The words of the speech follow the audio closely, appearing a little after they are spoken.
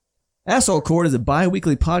Asshole Court is a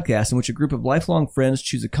bi-weekly podcast in which a group of lifelong friends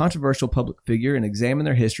choose a controversial public figure and examine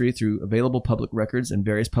their history through available public records and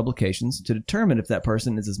various publications to determine if that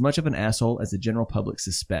person is as much of an asshole as the general public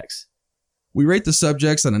suspects. We rate the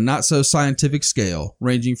subjects on a not-so-scientific scale,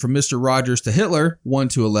 ranging from Mr. Rogers to Hitler, 1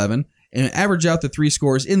 to 11, and average out the 3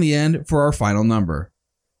 scores in the end for our final number.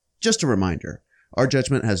 Just a reminder, our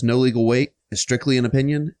judgment has no legal weight, is strictly an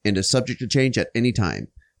opinion, and is subject to change at any time,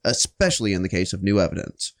 especially in the case of new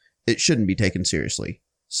evidence. It shouldn't be taken seriously.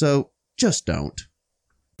 So, just don't.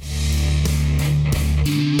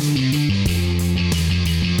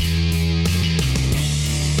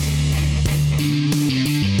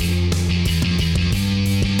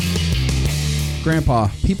 Grandpa,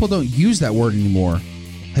 people don't use that word anymore.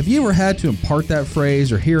 Have you ever had to impart that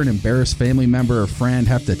phrase or hear an embarrassed family member or friend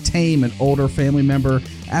have to tame an older family member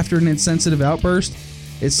after an insensitive outburst?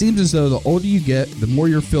 It seems as though the older you get, the more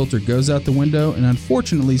your filter goes out the window, and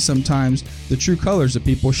unfortunately, sometimes the true colors of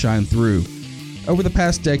people shine through. Over the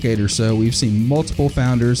past decade or so, we've seen multiple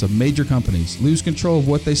founders of major companies lose control of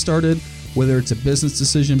what they started, whether it's a business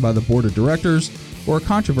decision by the board of directors or a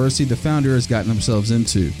controversy the founder has gotten themselves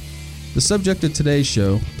into. The subject of today's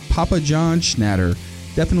show, Papa John Schnatter,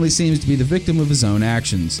 definitely seems to be the victim of his own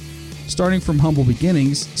actions. Starting from humble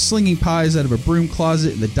beginnings, slinging pies out of a broom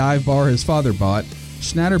closet in the dive bar his father bought,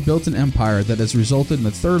 Schnatter built an empire that has resulted in the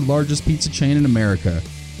 3rd largest pizza chain in America.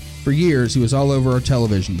 For years, he was all over our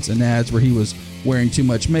televisions and ads where he was wearing too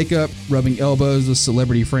much makeup, rubbing elbows with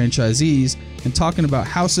celebrity franchisees, and talking about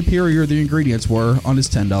how superior the ingredients were on his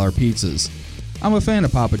 $10 pizzas. I'm a fan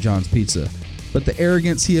of Papa John's pizza, but the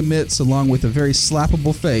arrogance he emits along with a very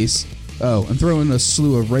slappable face, and throwing a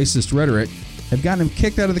slew of racist rhetoric, have gotten him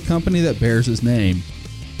kicked out of the company that bears his name.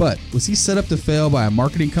 But was he set up to fail by a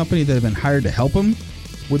marketing company that had been hired to help him?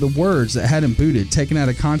 Were the words that had him booted taken out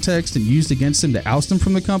of context and used against him to oust him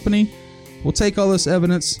from the company? We'll take all this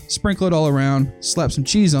evidence, sprinkle it all around, slap some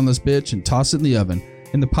cheese on this bitch, and toss it in the oven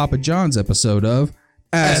in the Papa John's episode of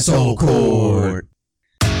Asshole Court.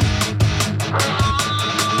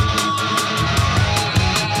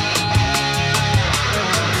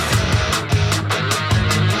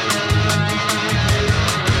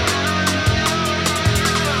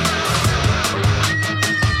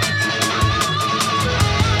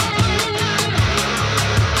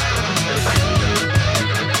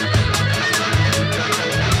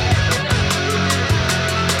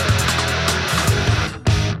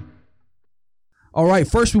 All right,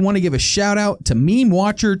 first we want to give a shout out to Meme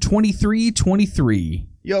Watcher 2323.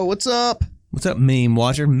 Yo, what's up? What's up, Meme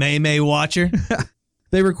Watcher? May Watcher?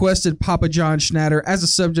 They requested Papa John Schnatter as a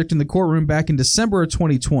subject in the courtroom back in December of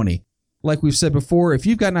 2020. Like we've said before, if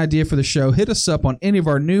you've got an idea for the show, hit us up on any of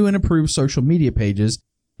our new and improved social media pages,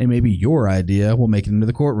 and maybe your idea will make it into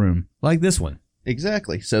the courtroom. Like this one.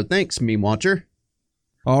 Exactly. So thanks, Meme Watcher.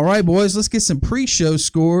 All right, boys, let's get some pre-show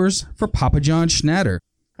scores for Papa John Schnatter.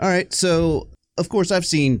 All right, so of course I've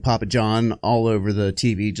seen Papa John all over the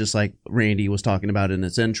TV, just like Randy was talking about in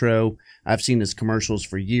his intro. I've seen his commercials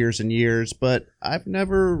for years and years, but I've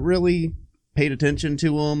never really paid attention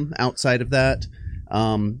to him outside of that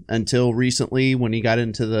until recently when he got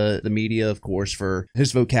into the media, of course, for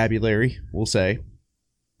his vocabulary, we'll say.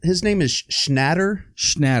 His name is Schnatter.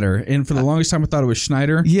 Schnatter. And for the longest time, I thought it was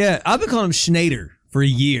Schneider. Yeah, I've been calling him Schnatter for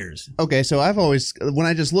years. Okay, so I've always, when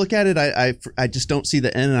I just look at it, I just don't see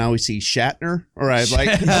the N, and I always see Shatner. Or I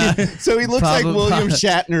like, so he looks like William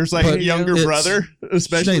Shatner's like younger brother,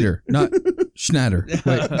 especially. Schneider, not Schnatter.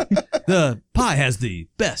 The pie has the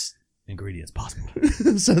best ingredients possible.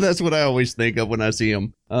 So that's what I always think of when I see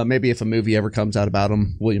him. Maybe if a movie ever comes out about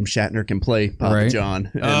him, William Shatner can play Papa John.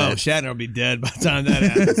 Oh, Shatner will be dead by the time that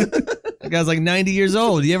happens. That guy's like 90 years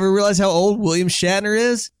old. You ever realize how old William Shatner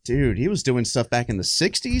is? Dude, he was doing stuff back in the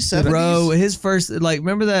 60s, 70s. Bro, his first,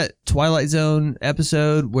 remember that Twilight Zone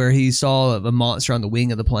episode where he saw a monster on the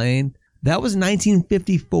wing of the plane? That was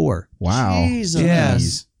 1954. Wow. Jesus.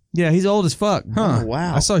 Yes. Yeah, he's old as fuck. Huh. Oh,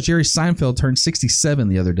 wow. I saw Jerry Seinfeld turn 67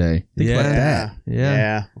 the other day. Think about that.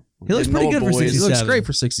 Yeah. He looks pretty good for 67. He looks great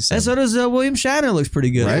for 67. And so does William Shatner looks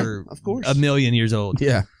pretty good for of course. a million years old.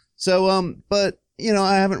 Yeah. So, but, you know,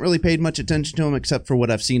 I haven't really paid much attention to him except for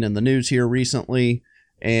what I've seen in the news here recently.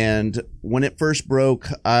 And when it first broke,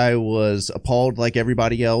 I was appalled like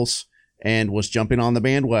everybody else and was jumping on the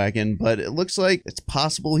bandwagon. But it looks like it's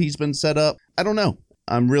possible he's been set up. I don't know.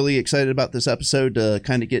 I'm really excited about this episode to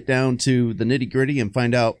kind of get down to the nitty gritty and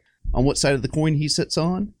find out on what side of the coin he sits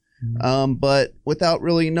on. But without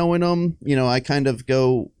really knowing him, you know, I kind of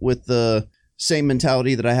go with the same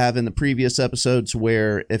mentality that I have in the previous episodes,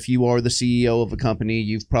 where if you are the CEO of a company,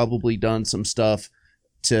 you've probably done some stuff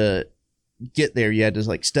to get there, you had to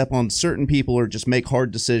like step on certain people or just make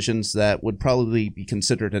hard decisions that would probably be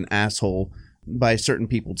considered an asshole by certain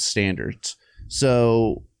people's standards.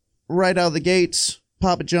 So right out of the gates,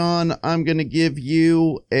 Papa John, I'm going to give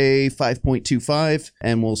you a 5.25,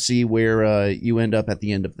 and we'll see where you end up at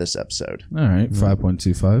the end of this episode. All right,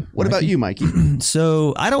 5.25. What about you, Mikey?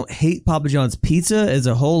 So I don't hate Papa John's pizza as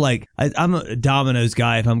a whole. Like I'm a Domino's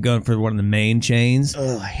guy if I'm going for one of the main chains.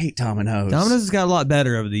 Oh, I hate Domino's. Domino's has got a lot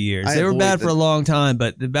better over the years. They were bad for a long time,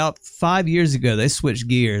 but about 5 years ago they switched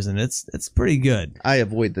gears, and it's pretty good. I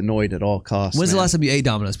avoid the Noid at all costs. When's the last time you ate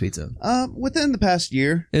Domino's pizza? Within the past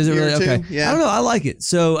year. Is it year really? or two. Okay. Yeah. I don't know. I like it.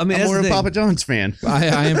 So I mean, I'm that's more the of a thing. Papa John's fan. I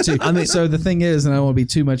am too. I mean, so the thing is, and I don't want to be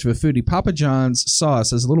too much of a foodie, Papa John's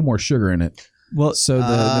sauce has a little more sugar in it. Well, So the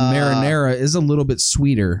marinara is a little bit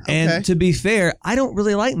sweeter. and Okay. to be fair, I don't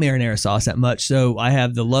really like marinara sauce that much, so I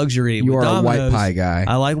have the luxury. You with are a white Domino's. pie guy.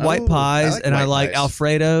 I like white Oh, pies, I like and I white like pies.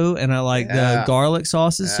 Alfredo, and I like Yeah. the garlic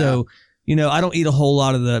sauces. Yeah. So, I don't eat a whole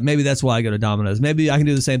lot of the. Maybe that's why I go to Domino's. Maybe I can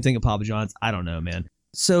do the same thing at Papa John's. I don't know, man.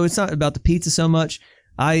 So it's not about the pizza so much.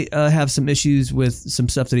 I have some issues with some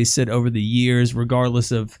stuff that he said over the years,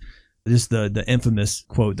 regardless of just the infamous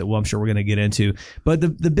quote that I'm sure we're going to get into. But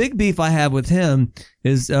the big beef I have with him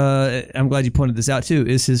is, I'm glad you pointed this out too,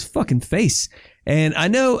 is his fucking face. And I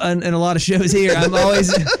know in a lot of shows here, I'm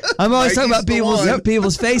always talking about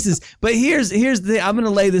people's faces. But here's the thing. I'm going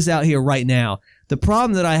to lay this out here right now. The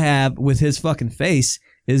problem that I have with his fucking face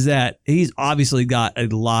is that he's obviously got a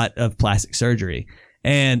lot of plastic surgery.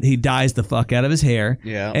 And he dyes the fuck out of his hair.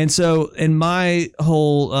 Yeah. And so, in my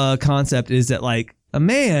whole concept is that like a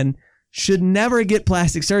man should never get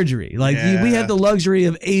plastic surgery. Like Yeah. we have the luxury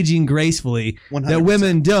of aging gracefully 100%. that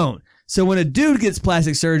women don't. So when a dude gets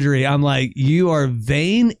plastic surgery, I'm like, you are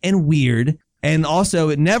vain and weird. And also,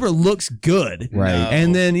 it never looks good. Right. No.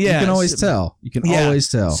 And then, You can always tell. You can Yeah. always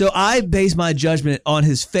tell. So I base my judgment on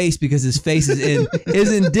his face because his face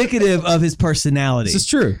is indicative of his personality. This is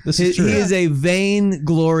true. This is true. He is a vain,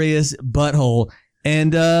 glorious butthole.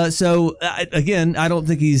 And again, I don't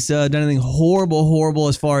think he's done anything horrible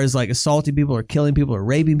as far as like assaulting people or killing people or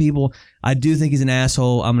raping people. I do think he's an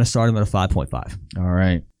asshole. I'm going to start him at a 5.5. All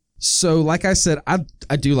right. So, like I said,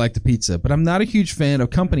 I do like the pizza, but I'm not a huge fan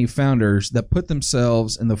of company founders that put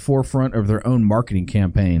themselves in the forefront of their own marketing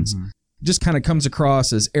campaigns. Mm-hmm. It just kind of comes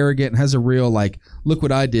across as arrogant and has a real, like, look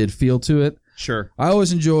what I did feel to it. Sure. I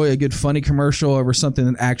always enjoy a good funny commercial over something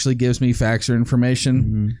that actually gives me facts or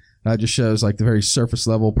information. Just shows, like, the very surface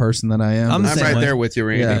level person that I am. I'm the I'm same right way. there with you,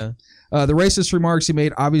 Randy. Yeah. The racist remarks he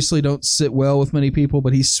made obviously don't sit well with many people,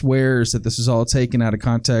 but he swears that this is all taken out of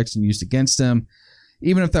context and used against him.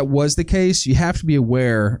 Even if that was the case, you have to be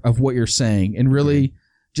aware of what you're saying and really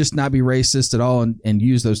just not be racist at all and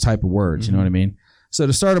use those type of words. You know what I mean? So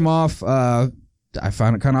to start him off, I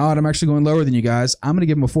found it kind of odd. I'm actually going lower than you guys. I'm going to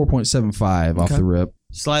give him a 4.75 off the rip.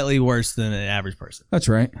 Slightly worse than an average person. That's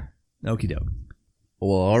right. Okie doke.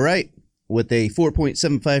 Well, all right. With a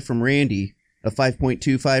 4.75 from Randy, a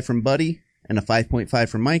 5.25 from Buddy, and a 5.5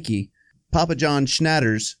 from Mikey, Papa John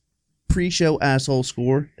Schnatter's pre-show asshole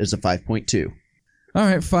score is a 5.2. All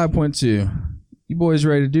right, 5.2. You boys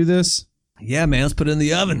ready to do this? Yeah, man, let's put it in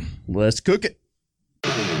the oven. Let's cook it.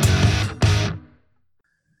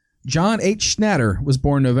 John H. Schnatter was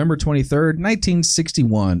born November 23rd,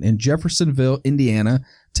 1961 in Jeffersonville, Indiana,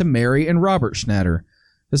 to Mary and Robert Schnatter.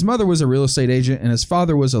 His mother was a real estate agent and his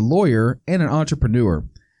father was a lawyer and an entrepreneur.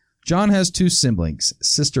 John has two siblings,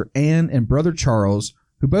 sister Ann and brother Charles,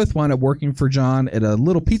 who both wound up working for John at a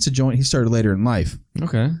little pizza joint he started later in life.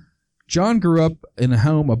 Okay. John grew up in a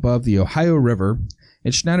home above the Ohio River,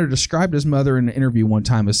 and Schnatter described his mother in an interview one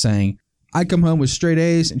time as saying, "I'd come home with straight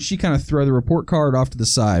A's, and she kind of throw the report card off to the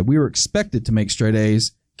side. We were expected to make straight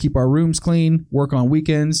A's, keep our rooms clean, work on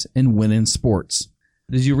weekends, and win in sports."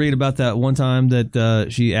 Did you read about that one time that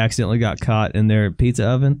she accidentally got caught in their pizza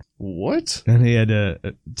oven? What? And he had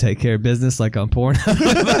to take care of business like on porn.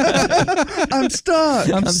 I'm stuck.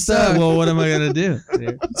 I'm stuck. Well, what am I going to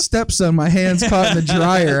do? Stepson, my hand's caught in the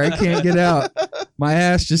dryer. I can't get out. My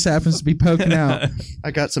ass just happens to be poking out.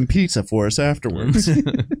 I got some pizza for us afterwards.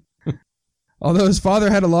 Although his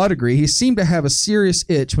father had a law degree, he seemed to have a serious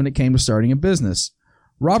itch when it came to starting a business.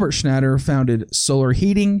 Robert Schnatter founded solar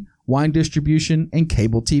heating, wine distribution, and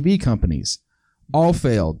cable TV companies. All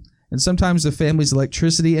failed, and sometimes the family's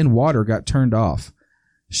electricity and water got turned off.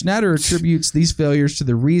 Schnatter attributes these failures to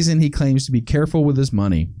the reason he claims to be careful with his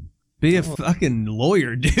money. Be a fucking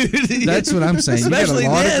lawyer, dude. That's what I'm saying. Especially you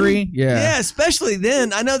got a law then, degree? Yeah, especially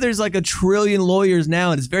then. I know there's like a trillion lawyers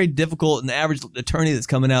now, and it's very difficult. And the average attorney that's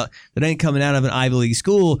coming out that ain't coming out of an Ivy League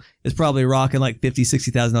school is probably rocking like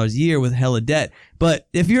 $50,000-$60,000 a year with hella debt. But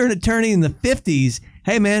if you're an attorney in the 50s,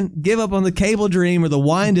 hey man, give up on the cable dream or the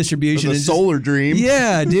wine distribution. The solar dream.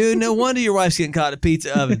 Yeah, dude. No wonder your wife's getting caught in a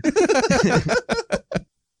pizza oven.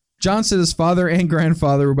 John said his father and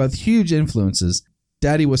grandfather were both huge influences.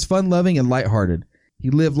 Daddy was fun-loving and lighthearted. He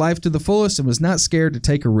lived life to the fullest and was not scared to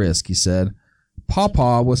take a risk, he said.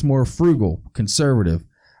 Pawpaw was more frugal, conservative.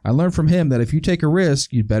 I learned from him that if you take a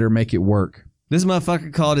risk, you'd better make it work. This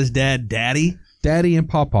motherfucker called his dad Daddy. Daddy and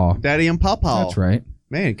Pawpaw. Daddy and Pawpaw. That's right.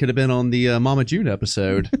 Man, could have been on the Mama June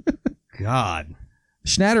episode. God.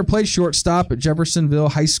 Schnatter played shortstop at Jeffersonville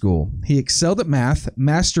High School. He excelled at math,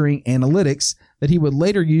 mastering analytics that he would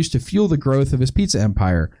later use to fuel the growth of his pizza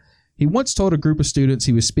empire. He once told a group of students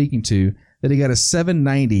he was speaking to that he got a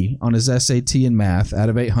 790 on his SAT in math out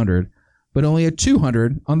of 800, but only a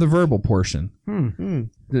 200 on the verbal portion.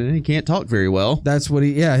 He can't talk very well. That's what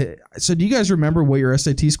yeah. So do you guys remember what your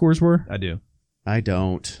SAT scores were? I do. I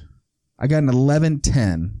don't. I got an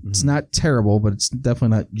 1110. It's not terrible, but it's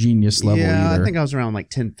definitely not genius level either. I think I was around like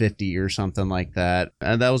 1050 or something like that.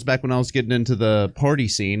 And that was back when I was getting into the party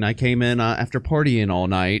scene. I came in after partying all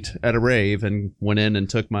night at a rave and went in and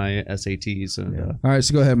took my SATs. And, All right,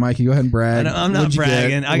 so go ahead, Mikey. Go ahead and brag. I'm not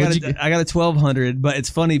bragging. I got a 1200, but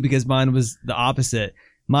it's funny because mine was the opposite.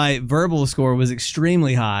 My verbal score was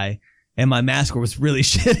extremely high. And my math score was really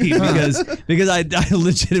shitty because I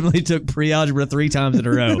legitimately took pre-algebra 3 times in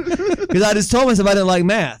a row. Because I just told myself I didn't like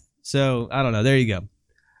math. So, I don't know. There you go.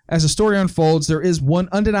 As the story unfolds, there is one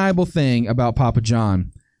undeniable thing about Papa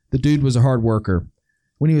John. The dude was a hard worker.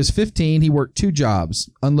 When he was 15, he worked 2 jobs,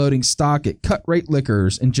 unloading stock at Cut Rate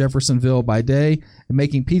Liquors in Jeffersonville by day and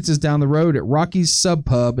making pizzas down the road at Rocky's Sub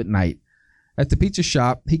Pub at night. At the pizza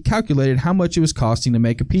shop, he calculated how much it was costing to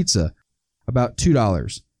make a pizza, about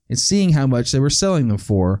 $2. And seeing how much they were selling them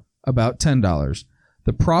for, about $10.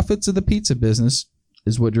 The profits of the pizza business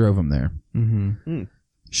is what drove him there.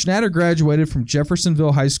 Schnatter graduated from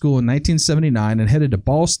Jeffersonville High School in 1979 and headed to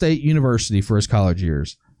Ball State University for his college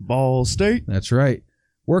years. Ball State? That's right.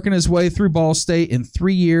 Working his way through Ball State in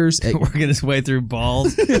 3 years. Working his way through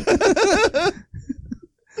balls.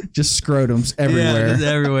 Just scrotums everywhere. Yeah, just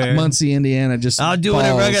everywhere. Muncie, Indiana, just I'll do balls.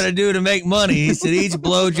 whatever I got to do to make money. He said each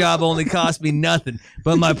blowjob only cost me nothing,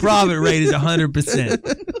 but my profit rate is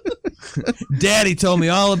 100%. Daddy told me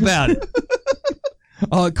all about it.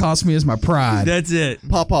 All it cost me is my pride. That's it.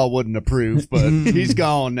 Papa wouldn't approve, but he's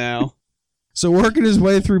gone now. So working his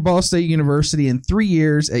way through Ball State University in 3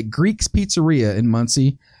 years at Greek's Pizzeria in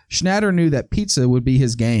Muncie, Schnatter knew that pizza would be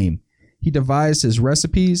his game. He devised his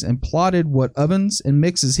recipes and plotted what ovens and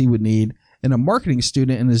mixes he would need, and a marketing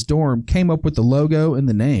student in his dorm came up with the logo and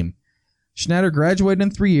the name. Schnatter graduated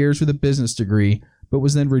in 3 years with a business degree, but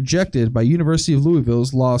was then rejected by University of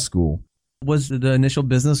Louisville's law school. Was the initial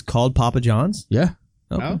business called Papa John's? Yeah.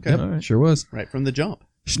 Okay. Yep, All right. sure was. Right from the jump.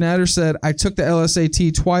 Schnatter said, I took the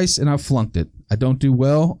LSAT twice and I flunked it. I don't do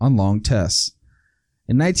well on long tests.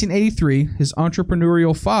 In 1983, his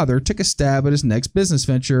entrepreneurial father took a stab at his next business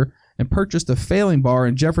venture and purchased a failing bar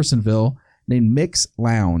in Jeffersonville named Mick's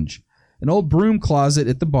Lounge. An old broom closet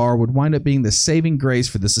at the bar would wind up being the saving grace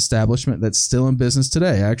for this establishment that's still in business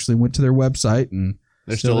today. I actually went to their website and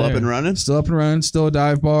They're still up there. and running? Still up and running, still a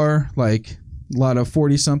dive bar, like a lot of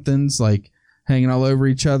 40-somethings, like hanging all over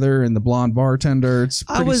each other and the blonde bartender. It's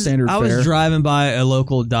pretty standard fare. I was driving by a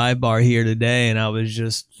local dive bar here today, and I was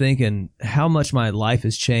just thinking how much my life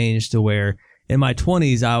has changed to where in my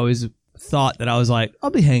 20s I always thought that I was like,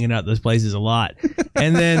 I'll be hanging out at those places a lot.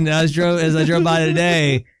 And then as I drove by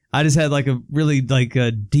today, I just had like a really like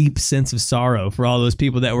a deep sense of sorrow for all those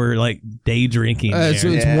people that were like day drinking. It's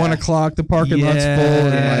Yeah. 1 o'clock, the parking lot's full.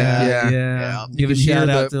 And Yeah. Give a You can shout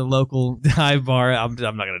hear out to the local dive bar. I'm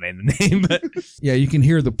not going to name the name, but you can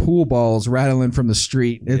hear the pool balls rattling from the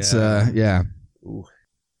street. It's, Ooh.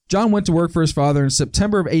 John went to work for his father in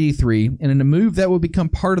September of 83, and in a move that would become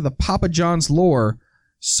part of the Papa John's lore,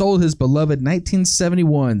 sold his beloved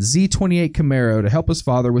 1971 Z28 Camaro to help his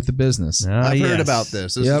father with the business. I've heard about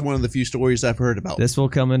this. This is one of the few stories I've heard about. This will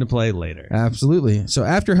come into play later. Absolutely. So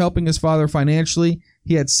after helping his father financially,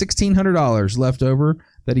 he had $1,600 left over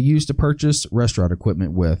that he used to purchase restaurant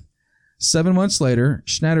equipment with. 7 months later,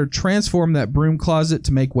 Schnatter transformed that broom closet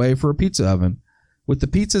to make way for a pizza oven. With the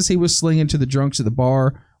pizzas he was slinging to the drunks at the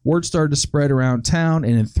bar, word started to spread around town,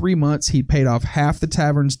 and in 3 months he paid off half the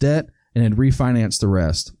tavern's debt and then refinance the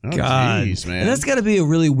rest. Oh, God, jeez, man. and that's got to be a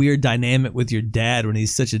really weird dynamic with your dad when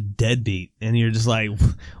he's such a deadbeat, and you're just like,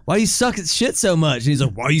 "Why you suck at shit so much?" And he's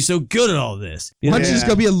like, "Why are you so good at all this?" Why don't you just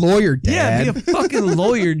go be a lawyer, Dad? Yeah, be a fucking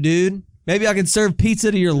lawyer, dude. Maybe I can serve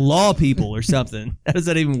pizza to your law people or something. How does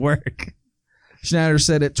that even work? Schnatter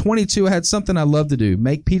said, at 22, I had something I loved to do,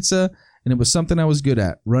 make pizza, and it was something I was good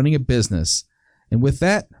at, running a business. And with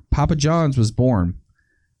that, Papa John's was born.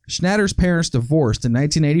 Schnatter's parents divorced in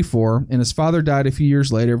 1984, and his father died a few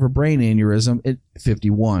years later of a brain aneurysm at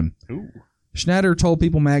 51. Ooh. Schnatter told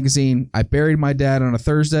People magazine, I buried my dad on a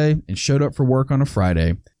Thursday and showed up for work on a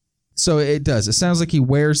Friday. So it does. It sounds like he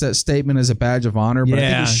wears that statement as a badge of honor, but I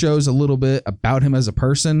think it shows a little bit about him as a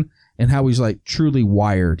person and how he's like truly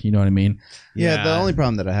wired. You know what I mean? Yeah, the only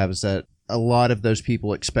problem that I have is that a lot of those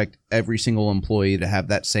people expect every single employee to have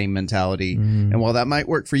that same mentality. And while that might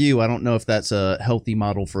work for you, I don't know if that's a healthy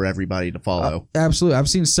model for everybody to follow. Absolutely. I've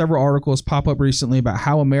seen several articles pop up recently about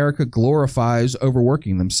how America glorifies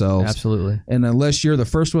overworking themselves. Absolutely. And unless you're the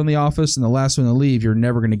first one in the office and the last one to leave, you're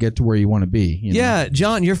never going to get to where you want to be. You know? Yeah,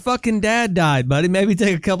 John, your fucking dad died, buddy. Maybe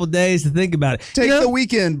take a couple days to think about it. Take the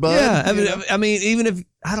weekend, bud. Yeah, I mean, even if,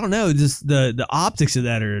 I don't know, just the optics of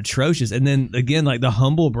that are atrocious. And then again, like the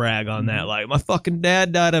humble brag on that, like my fucking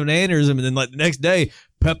dad died of an aneurysm, and then like the next day,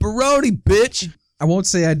 pepperoni, bitch. I won't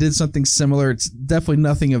say I did something similar. It's definitely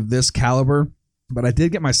nothing of this caliber, but I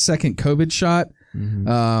did get my second COVID shot.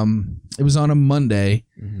 It was on a Monday.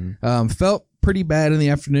 Felt pretty bad in the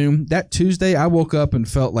afternoon. That Tuesday, I woke up and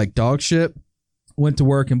felt like dog shit. Went to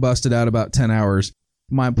work and busted out about 10 hours.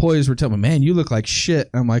 My employees were telling me, man, you look like shit.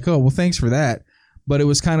 I'm like, oh, well, thanks for that. But it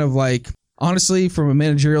was kind of like, honestly, from a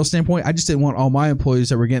managerial standpoint, I just didn't want all my employees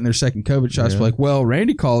that were getting their second COVID shots to be like, well,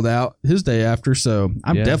 Randy called out his day after, so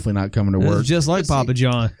I'm definitely not coming to work. It's just like Papa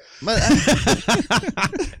John. But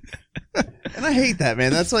and I hate that,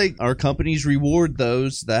 man. That's like our companies reward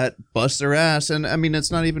those that bust their ass. And I mean,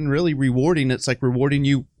 it's not even really rewarding. It's like rewarding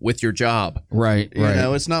you with your job. Right. You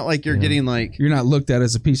know, it's not like you're getting like, you're not looked at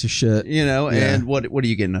as a piece of shit. you know, and what are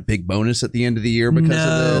you getting? A big bonus at the end of the year because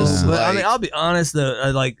of this? But I Like, mean, I'll be honest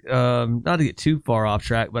though, not to get too far off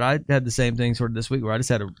track, but I had the same thing sort of this week where I just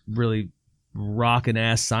had a really rockin'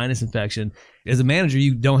 ass sinus infection. As a manager,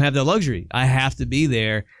 you don't have that luxury. I have to be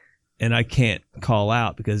there, and I can't call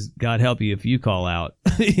out because God help you if you call out.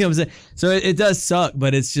 You know what I'm saying? So it does suck,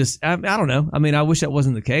 but it's just, I don't know. I mean, I wish that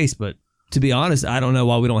wasn't the case, but to be honest, I don't know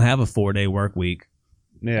why we don't have a 4-day work week.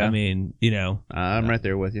 yeah, I mean, you know, I'm right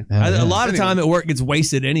there with you. a lot of time at work gets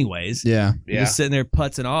wasted anyways. Yeah. You're just sitting there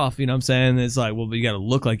putzing off, you know what I'm saying? It's like, well, you got to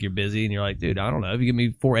look like you're busy, and you're like, dude, I don't know. If you give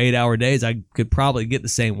me 4 8-hour days, I could probably get the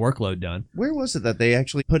same workload done. Where was it that they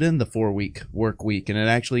actually put in the 4-week work week and it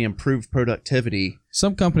actually improved productivity?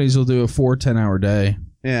 Some companies will do a 4 10-hour day.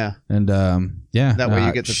 Yeah. And, That way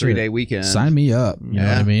you get the 3-day weekend. Sign me up. You know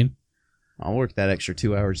what I mean? I'll work that extra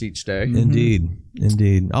 2 hours each day.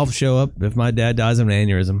 Indeed. I'll show up if my dad dies of an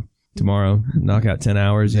aneurysm tomorrow. Knock out 10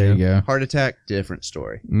 hours. There you go. Heart attack, different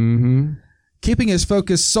story. Keeping his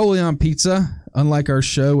focus solely on pizza, unlike our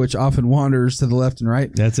show, which often wanders to the left and right,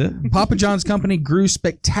 That's it. Papa John's company grew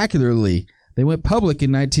spectacularly. They went public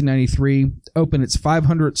in 1993, opened its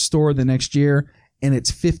 500th store the next year, and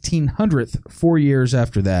its 1500th 4 years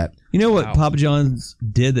after that. You know what Papa John's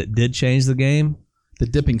did that did change the game? The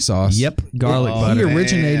dipping sauce. Yep. Garlic Oh, butter. He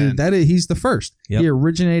originated man. he's the first. Yep. He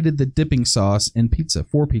originated the dipping sauce in pizza,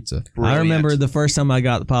 for pizza. I remember the first time I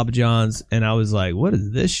got the Papa John's, and I was like, what is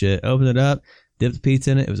this shit? Opened it up, dipped the pizza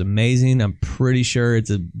in it. It was amazing. I'm pretty sure it's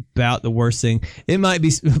about the worst thing. It might be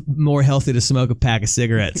more healthy to smoke a pack of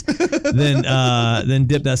cigarettes than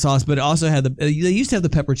dip that sauce. But it also had they used to have the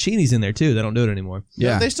pepperoncinis in there too. They don't do it anymore.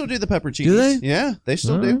 Yeah. They still do the pepperoncinis. Do they? Yeah, they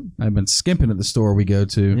still do. I've been skimping at the store we go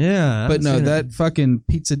to. Yeah. But no, that fucking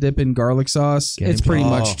pizza dipping garlic sauce, it's pretty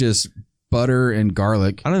much just butter and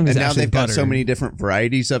garlic. I don't think it's And now actually they've got butter. so many different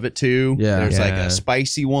varieties of it too. Yeah. There's like Yeah. a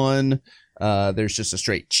spicy one. There's just a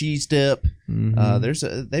straight cheese dip.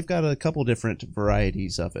 They've got a couple different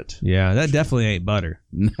varieties of it. Yeah, that definitely ain't butter.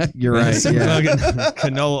 You're right. Some Yeah. fucking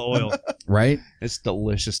canola oil. Right? It's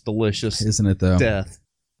delicious, Isn't it though? death.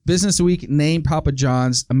 Business Week named Papa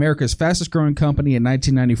John's America's fastest growing company in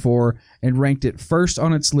 1994 and ranked it first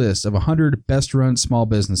on its list of 100 best run small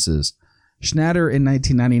businesses. Schnatter in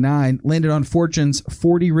 1999 landed on Fortune's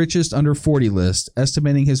 40 richest under 40 list,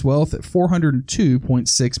 estimating his wealth at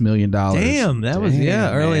 $402.6 million. Damn, that was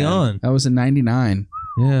early man. on. That was in 99.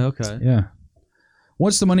 Yeah, okay. Yeah.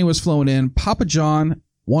 Once the money was flowing in, Papa John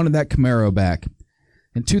wanted that Camaro back.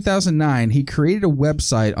 In 2009, he created a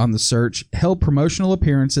website on the search, held promotional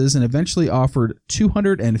appearances, and eventually offered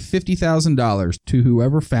 $250,000 to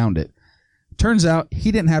whoever found it. Turns out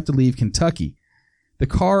he didn't have to leave Kentucky. The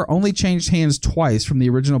car only changed hands twice from the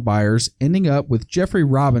original buyers, ending up with Jeffrey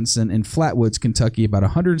Robinson in Flatwoods, Kentucky, about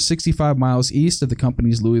 165 miles east of the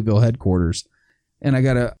company's Louisville headquarters. And I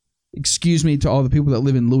gotta excuse me to all the people that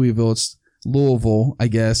live in Louisville. It's Louisville, I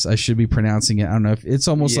guess I should be pronouncing it. I don't know if it's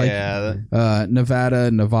almost like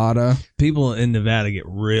Nevada. People in Nevada get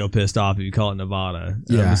real pissed off if you call it Nevada.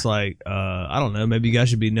 Yeah. It's like, I don't know, maybe you guys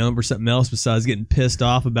should be known for something else besides getting pissed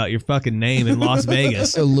off about your fucking name in Las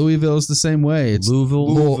Vegas. So Louisville's the same way. It's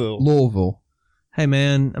Louisville. Louisville. Hey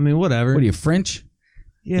man, I mean, whatever. What are you, French?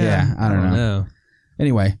 Yeah, I don't know.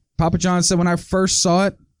 Anyway, Papa John said, when I first saw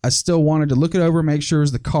it, I still wanted to look it over and make sure it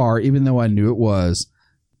was the car, even though I knew it was.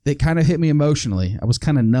 It kind of hit me emotionally. I was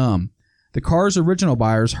kind of numb. The car's original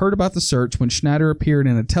buyers heard about the search when Schnatter appeared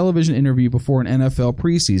in a television interview before an NFL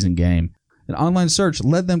preseason game. An online search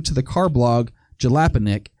led them to the car blog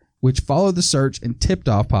Jalapnik, which followed the search and tipped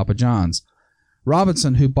off Papa John's.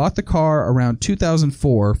 Robinson, who bought the car around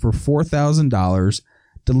 2004 for $4,000,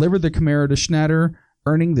 delivered the Camaro to Schnatter,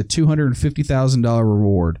 earning the $250,000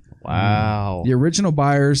 reward. Wow. The original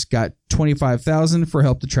buyers got $25,000 for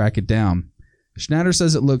help to track it down. Schnatter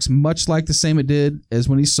says it looks much like the same it did as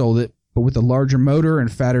when he sold it, but with a larger motor and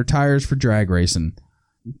fatter tires for drag racing.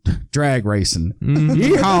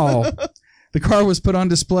 Yeehaw! The car was put on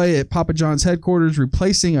display at Papa John's headquarters,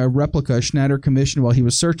 replacing a replica Schnatter commissioned while he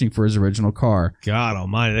was searching for his original car. God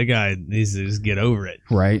almighty, that guy needs to just get over it.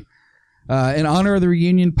 Right. In honor of the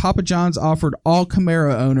reunion, Papa John's offered all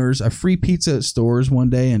Camaro owners a free pizza at stores one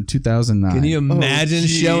day in 2009. Can you imagine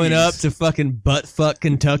showing up to fucking buttfuck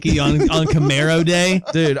Kentucky on Camaro Day?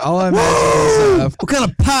 Dude, all I imagine is... what kind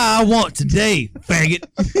of pie I want today, faggot?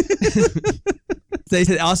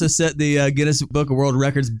 They also set the Guinness Book of World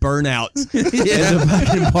Records burnouts in the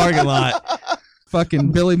fucking parking lot.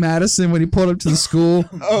 Fucking Billy Madison when he pulled up to the school,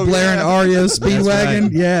 blaring REO Speedwagon.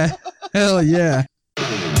 Right. Yeah. Hell yeah.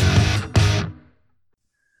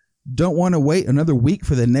 Don't want to wait another week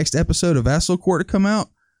for the next episode of Asshole Court to come out?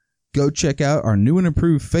 Go check out our new and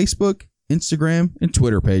improved Facebook, Instagram, and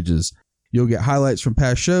Twitter pages. You'll get highlights from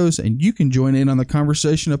past shows, and you can join in on the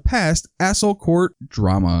conversation of past Asshole Court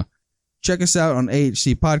drama. Check us out on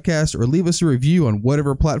AHC Podcast or leave us a review on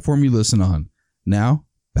whatever platform you listen on. Now,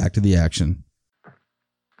 back to the action.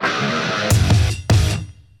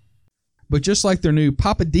 But just like their new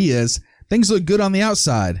Papadillas, things look good on the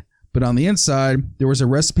outside. But on the inside, there was a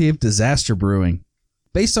recipe of disaster brewing.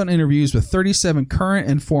 Based on interviews with 37 current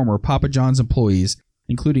and former Papa John's employees,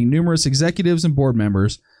 including numerous executives and board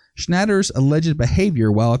members, Schnatter's alleged behavior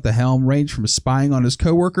while at the helm ranged from spying on his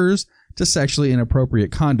coworkers to sexually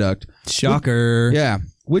inappropriate conduct. Shocker.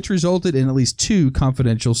 Which resulted in at least 2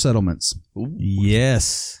 confidential settlements.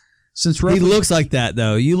 Yes. Since He roughly, looks like that,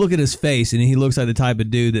 though. You look at his face, and he looks like the type of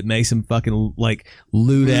dude that makes some fucking, like,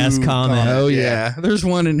 lewd-ass comment. Oh, yeah. There's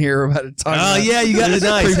one in here about it. Oh, yeah, you got it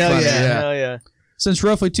nice. Pretty Hell funny, yeah. yeah. Hell yeah. Since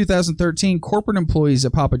roughly 2013, corporate employees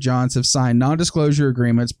at Papa John's have signed non-disclosure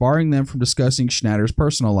agreements barring them from discussing Schnatter's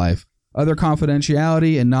personal life. Other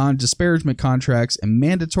confidentiality and non-disparagement contracts and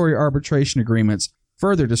mandatory arbitration agreements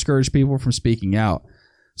further discourage people from speaking out.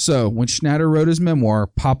 So, when Schnatter wrote his memoir,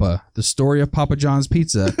 Papa, The Story of Papa John's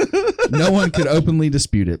Pizza, no one could openly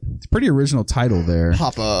dispute it. It's a pretty original title there.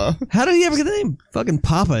 Papa. How did he ever get the name? Fucking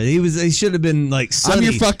Papa. He should have been like Sonny. I'm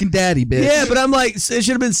your fucking daddy, bitch. Yeah, but I'm like, it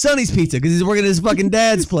should have been Sonny's Pizza because he's working at his fucking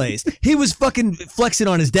dad's place. He was fucking flexing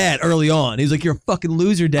on his dad early on. He was like, "You're a fucking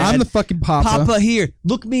loser, Dad. I'm the fucking Papa. Papa, here,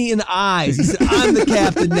 look me in the eyes." He said, "I'm the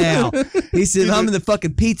captain now." He said, "I'm in the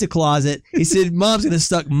fucking pizza closet." He said, "Mom's gonna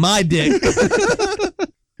suck my dick."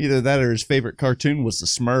 Either that or his favorite cartoon was the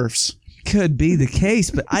Smurfs. Could be the case,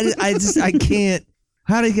 but I can't.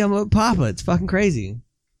 How did he come up with Papa? It's fucking crazy.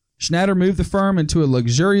 Schnatter moved the firm into a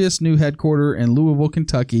luxurious new headquarters in Louisville,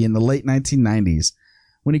 Kentucky in the late 1990s.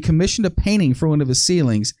 When he commissioned a painting for one of his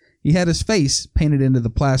ceilings, he had his face painted into the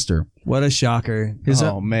plaster. What a shocker.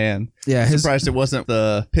 Man. Yeah, I'm surprised it wasn't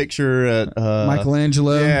the picture at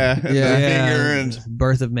Michelangelo. Yeah. Yeah. The finger and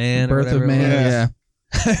Birth of Man. or Birth of whatever it Man, was. yeah.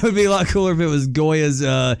 It would be a lot cooler if it was Goya's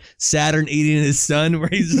Saturn eating his son, where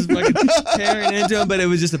he's just fucking tearing into him, but it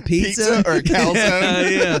was just a pizza or a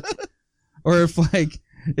calzone. yeah. Or if, like,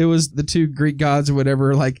 it was the 2 Greek gods or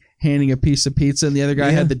whatever, like, handing a piece of pizza and the other guy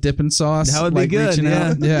Yeah. had the dipping sauce. That would be like, good, reaching yeah.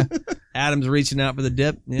 out. Yeah. Adam's reaching out for the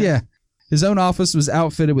dip. Yeah. His own office was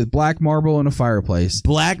outfitted with black marble and a fireplace.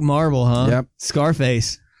 Black marble, huh? Yep.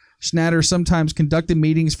 Scarface. Schnatter sometimes conducted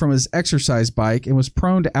meetings from his exercise bike and was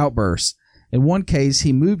prone to outbursts. In one case,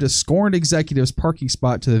 he moved a scorned executive's parking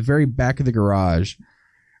spot to the very back of the garage.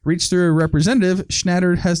 Reached through a representative,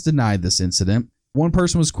 Schnatter has denied this incident. One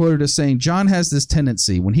person was quoted as saying, John has this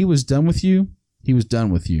tendency. When he was done with you, he was done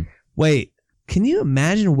with you. Wait, can you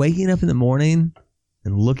imagine waking up in the morning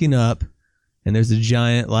and looking up and there's a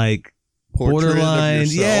giant, like, Portrait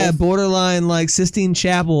of yourself? borderline, like, Sistine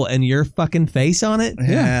Chapel and your fucking face on it?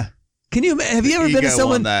 Yeah. Can you, have you ever been to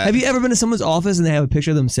someone, have you ever been to someone's office and they have a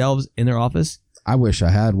picture of themselves in their office? I wish I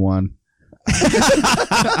had one.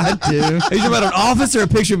 I do. Are you talking about an office or a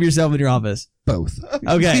picture of yourself in your office? Both.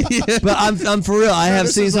 Okay. But I'm for real. I have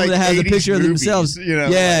This seen is someone like that has a 80s picture of movies, themselves. you know,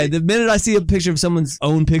 yeah. like- The minute I see a picture of someone's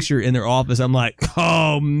own picture in their office, I'm like,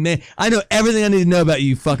 oh, man. I know everything I need to know about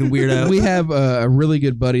you, fucking weirdo. We have a really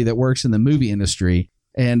good buddy that works in the movie industry,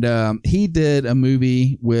 and he did a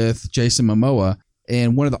movie with Jason Momoa,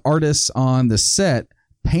 and one of the artists on the set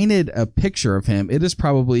painted a picture of him. It is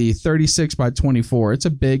probably 36 by 24. It's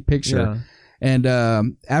a big picture. Yeah. And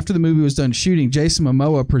after the movie was done shooting, Jason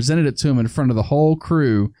Momoa presented it to him in front of the whole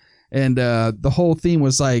crew. And the whole theme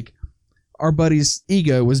was like, our buddy's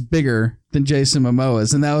ego was bigger than Jason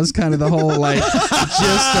Momoa's. And that was kind of the whole like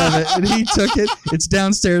gist of it. And he took it. It's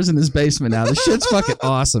downstairs in his basement now. The shit's fucking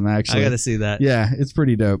awesome, actually. I got to see that. Yeah, it's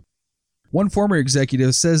pretty dope. One former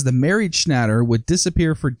executive says the married Schnatter would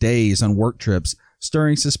disappear for days on work trips,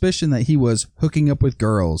 stirring suspicion that he was hooking up with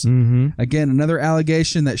girls. Mm-hmm. Again, another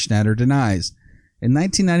allegation that Schnatter denies. In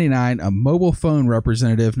 1999, a mobile phone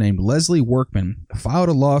representative named Leslie Workman filed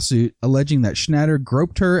a lawsuit alleging that Schnatter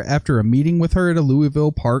groped her after a meeting with her at a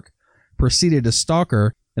Louisville park, proceeded to stalk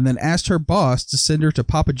her, and then asked her boss to send her to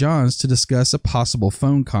Papa John's to discuss a possible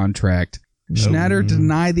phone contract. Schnatter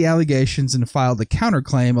denied the allegations and filed a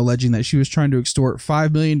counterclaim alleging that she was trying to extort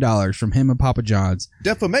 $5 million from him and Papa John's.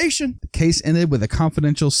 Defamation. The case ended with a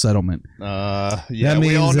confidential settlement. Yeah, That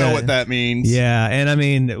we all means know that- what that means. Yeah, and I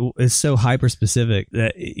mean, it's so hyper specific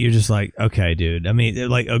that you're just like, okay, dude. I mean,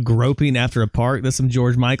 like a groping after a park, that's some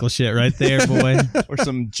George Michael shit right there, boy. Or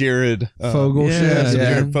some Jared Fogel yeah, shit. some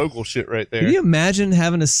Yeah. Jared Fogle shit right there. Can you imagine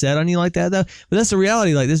having a set on you like that, though? But that's the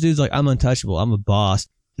reality. Like, this dude's like, I'm untouchable. I'm a boss.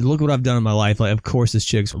 Look what I've done in my life. Like, of course, this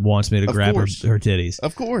chick wants me to Of grab her course. titties.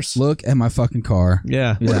 Of course. Look at my fucking car.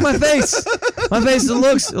 Yeah. Yeah. Look at my face. My face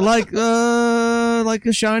looks like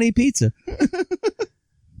a shiny pizza.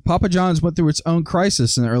 Papa John's went through its own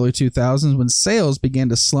crisis in the early 2000s when sales began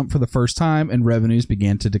to slump for the first time and revenues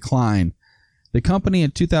began to decline. The company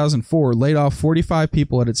in 2004 laid off 45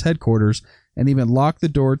 people at its headquarters and even locked the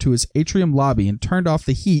door to its atrium lobby and turned off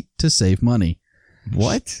the heat to save money.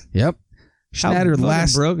 What? Yep. How Schnatter fucking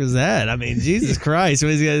last broke is that? I mean, Jesus Christ.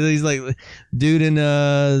 He's like dude in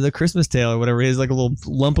the Christmas Tale or whatever. He's like a little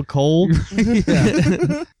lump of coal.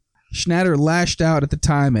 Yeah. Schnatter lashed out at the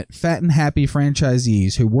time at fat and happy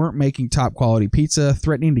franchisees who weren't making top quality pizza,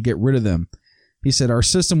 threatening to get rid of them. He said, our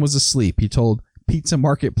system was asleep. He told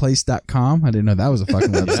pizzamarketplace.com. I didn't know that was a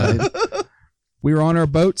fucking website. We were on our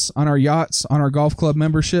boats, on our yachts, on our golf club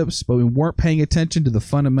memberships, but we weren't paying attention to the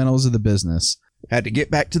fundamentals of the business. Had to get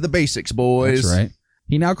back to the basics, boys. That's right.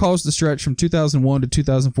 He now calls the stretch from 2001 to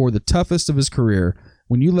 2004 the toughest of his career.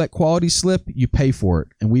 When you let quality slip, you pay for it,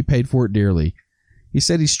 and we paid for it dearly. He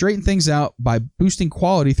said he straightened things out by boosting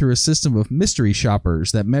quality through a system of mystery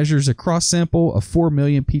shoppers that measures a cross sample of 4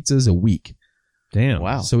 million pizzas a week. Damn.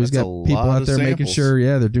 Wow. So he's that's got a people lot out of there making samples.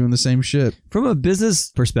 sure, they're doing the same shit. From a business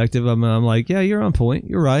perspective, I'm like, yeah, you're on point.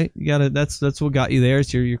 You're right. You got it. That's what got you there.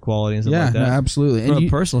 It's your quality and stuff Yeah, like no, that. absolutely. From And, a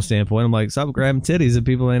personal standpoint, I'm like, stop grabbing titties that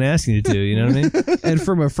people ain't asking you to. You know what I mean? and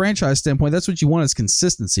from a franchise standpoint, that's what you want is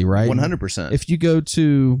consistency, right? 100%. If you go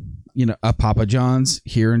to, a Papa John's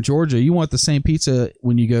here in Georgia, you want the same pizza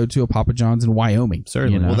when you go to a Papa John's in Wyoming.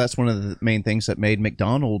 Certainly. you know? Well, that's one of the main things that made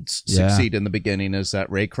McDonald's Yeah. succeed in the beginning is that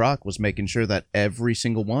Ray Kroc was making sure that every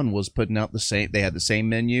single one was putting out the same. They had the same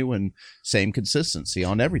menu and same consistency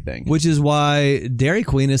on everything. Which is why Dairy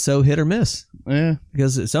Queen is so hit or miss. Yeah,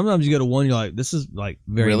 Because sometimes you go to one, you're like, this is like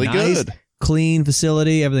very really nice, good. clean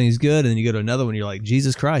facility, everything's good. And then you go to another one, you're like,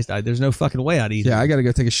 Jesus Christ, there's no fucking way I'd eat. Yeah, I got to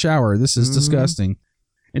go take a shower. This is disgusting.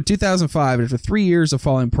 In 2005, after 3 years of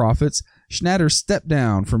falling profits, Schnatter stepped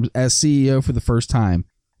down as CEO for the first time.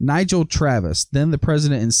 Nigel Travis, then the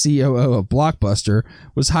president and COO of Blockbuster,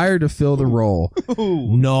 was hired to fill the role.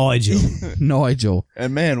 Nigel. Nigel.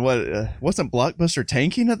 And man, wasn't Blockbuster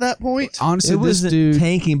tanking at that point? Honestly, It this wasn't dude...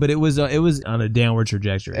 tanking, but it was on a downward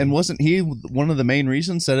trajectory. And wasn't he one of the main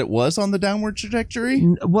reasons that it was on the downward trajectory?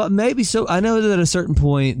 Well, maybe so. I know that at a certain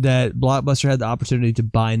point that Blockbuster had the opportunity to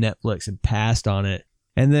buy Netflix and passed on it.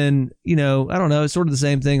 And then, I don't know, it's sort of the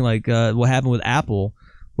same thing like what happened with Apple,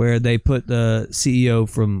 where they put the CEO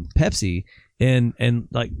from Pepsi and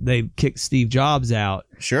like they kicked Steve Jobs out.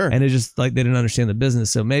 Sure. And it's just like they didn't understand the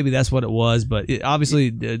business. So maybe that's what it was. But obviously,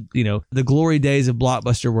 the glory days of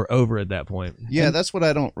Blockbuster were over at that point. Yeah, that's what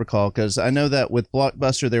I don't recall, because I know that with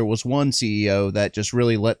Blockbuster, there was one CEO that just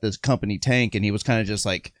really let this company tank, and he was kind of just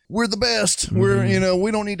like, we're the best. We're,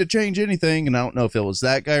 we don't need to change anything. And I don't know if it was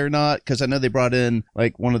that guy or not, because I know they brought in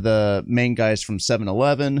like one of the main guys from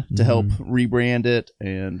 7-Eleven to help rebrand it.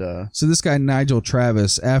 And so this guy, Nigel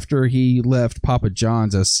Travis, after he left Papa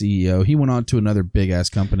John's as CEO, he went on to another big-ass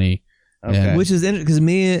company. Okay. Which is interesting, because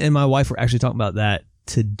me and my wife were actually talking about that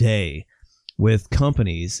today with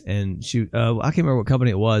companies. And she, I can't remember what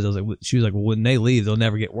company it was. She was like, well, when they leave, they'll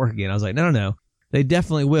never get work again. I was like, no. They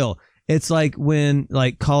definitely will. It's like when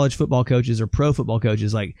like college football coaches or pro football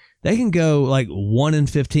coaches, like they can go like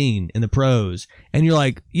 1-15 in the pros, and you're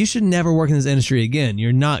like, you should never work in this industry again.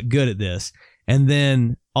 You're not good at this. And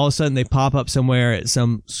then all of a sudden they pop up somewhere at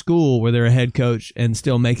some school where they're a head coach and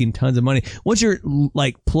still making tons of money. Once you're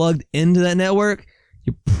like plugged into that network,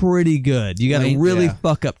 you're pretty good. You got to really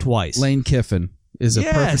fuck up twice. Lane Kiffin is a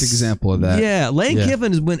perfect example of that. Yeah, Lane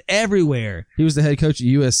Kiffin has went everywhere. He was the head coach at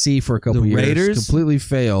USC for a couple years. Raiders? Completely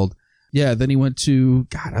failed. Yeah, then he went to,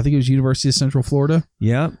 I think it was University of Central Florida.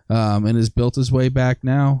 Yeah. And has built his way back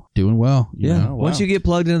now, doing well. Yeah. Once you get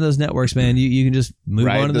plugged into those networks, man, you can just move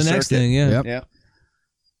on to the next thing. Yeah. Yep.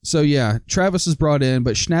 So, yeah, Travis was brought in,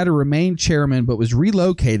 but Schnatter remained chairman, but was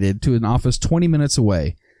relocated to an office 20 minutes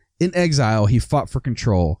away. In exile, he fought for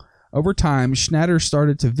control. Over time, Schnatter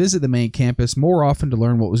started to visit the main campus more often to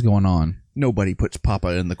learn what was going on. Nobody puts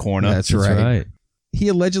Papa in the corner. That's right. He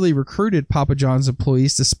allegedly recruited Papa John's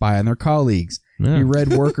employees to spy on their colleagues. Yeah. He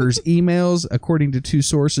read workers' emails, according to two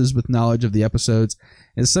sources with knowledge of the episodes,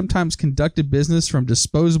 and sometimes conducted business from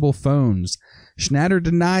disposable phones. Schnatter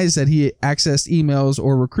denies that he accessed emails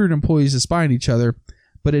or recruited employees to spy on each other,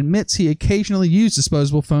 but admits he occasionally used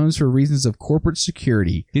disposable phones for reasons of corporate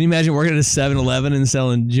security. Can you imagine working at a 7-Eleven and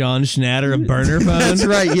selling John Schnatter a burner phone? That's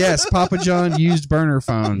right, yes. Papa John used burner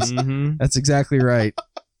phones. That's exactly right.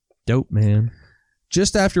 Dope, man.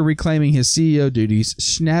 Just after reclaiming his CEO duties,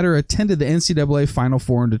 Schnatter attended the NCAA Final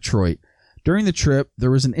Four in Detroit. During the trip,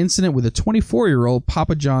 there was an incident with a 24-year-old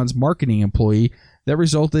Papa John's marketing employee that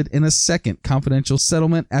resulted in a second confidential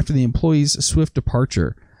settlement after the employee's swift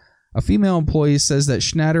departure. A female employee says that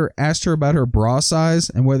Schnatter asked her about her bra size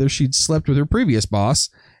and whether she'd slept with her previous boss,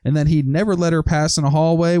 and that he'd never let her pass in a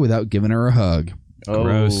hallway without giving her a hug.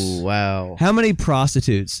 Gross. Oh, wow. How many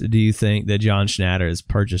prostitutes do you think that John Schnatter has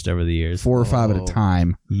purchased over the years? 4 or 5 at a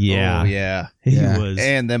time. Yeah. Oh, yeah. He was.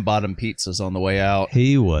 And then bought him pizzas on the way out.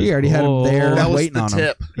 He was. He already had him there That was waiting the on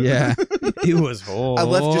tip. him. Yeah. He was horny. I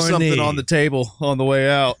left you something on the table on the way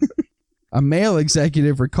out. A male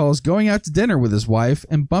executive recalls going out to dinner with his wife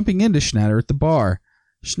and bumping into Schnatter at the bar.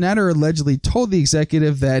 Schnatter allegedly told the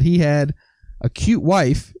executive that he had a cute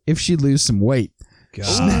wife if she'd lose some weight.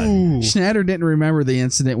 Schnatter didn't remember the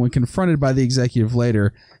incident when confronted by the executive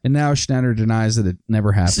later, and now Schnatter denies that it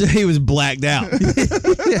never happened. So he was blacked out.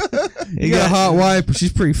 He got a hot wife, but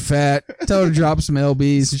she's pretty fat. Tell her to drop some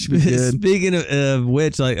LBs and she'll be good. Speaking of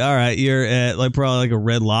which, like, all right, you're at like probably like a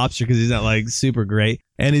Red Lobster because he's not like super great,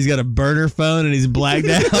 and he's got a burner phone and he's blacked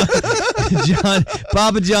out.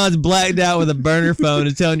 Papa John's blacked out with a burner phone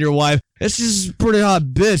and telling your wife, "It's just a pretty hot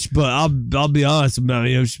bitch, but I'll be honest about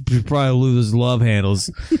it. She probably lose love handles."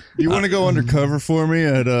 You want to go undercover for me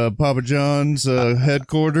at Papa John's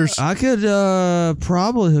headquarters? I could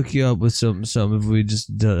probably hook you up with some if we just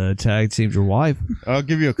tag teamed your wife. I'll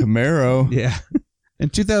give you a Camaro. Yeah. In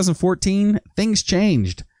 2014, things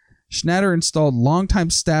changed. Schnatter installed longtime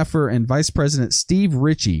staffer and Vice President Steve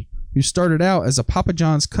Ritchie, who started out as a Papa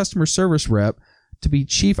John's customer service rep, to be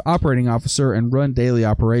chief operating officer and run daily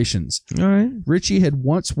operations. All right. Ritchie had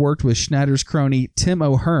once worked with Schnatter's crony Tim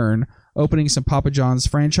O'Hearn, opening some Papa John's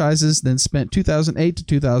franchises, then spent 2008 to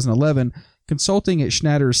 2011 consulting at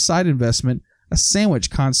Schnatter's side investment, a sandwich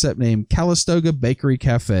concept named Calistoga Bakery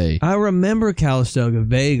Cafe. I remember Calistoga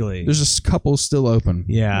vaguely. There's a couple still open.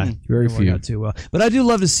 Yeah. Very few. Not too well. But I do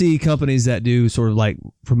love to see companies that do sort of like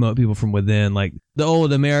promote people from within, like the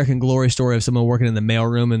old American Glory story of someone working in the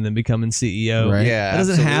mailroom and then becoming CEO. Right. Yeah, that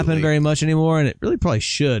doesn't happen very much anymore, and it really probably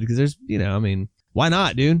should, because there's, why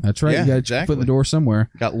not, dude? That's right. Yeah, You got to exactly. foot in the door somewhere.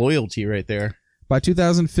 Got loyalty right there. By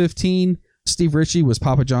 2015, Steve Ritchie was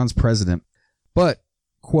Papa John's president. But,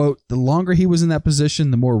 quote, the longer he was in that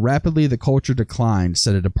position, the more rapidly the culture declined,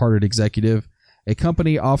 said a departed executive. At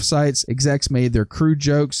company offsites, execs made their crude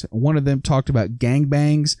jokes. One of them talked about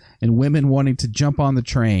gangbangs and women wanting to jump on the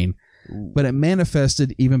train. But it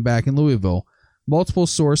manifested even back in Louisville. Multiple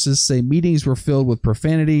sources say meetings were filled with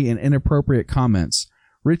profanity and inappropriate comments.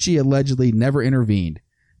 Ritchie allegedly never intervened.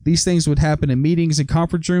 These things would happen in meetings and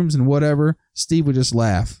conference rooms and whatever. Steve would just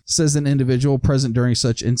laugh, says an individual present during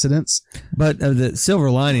such incidents. But the silver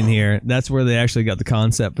lining here, that's where they actually got the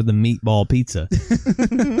concept for the meatball pizza.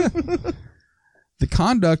 The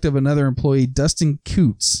conduct of another employee, Dustin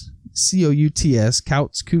Coots,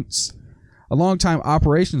 Coots, a longtime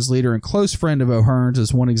operations leader and close friend of O'Hearn's,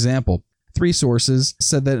 is one example. 3 sources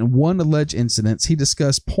said that in one alleged incident, he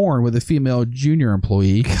discussed porn with a female junior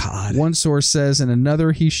employee. God. One source says in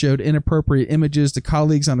another, he showed inappropriate images to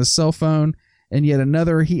colleagues on his cell phone. And yet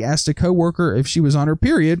another, he asked a coworker if she was on her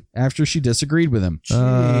period after she disagreed with him.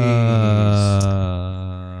 God.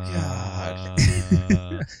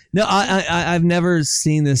 No, I've never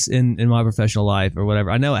seen this in my professional life or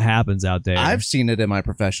whatever. I know it happens out there. I've seen it in my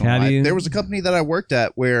professional Have life. you? There was a company that I worked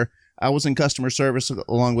at where I was in customer service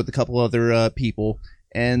along with a couple other people,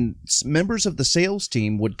 and members of the sales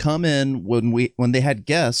team would come in when they had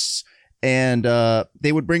guests, and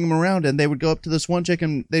they would bring them around, and they would go up to this one chick,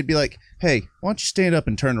 and they'd be like, "Hey, why don't you stand up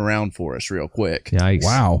and turn around for us real quick?" Yikes.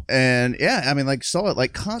 Wow. And yeah, I mean, like, saw it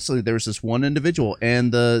like constantly. There was this one individual,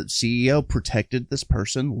 and the CEO protected this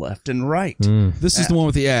person left and right. This is the one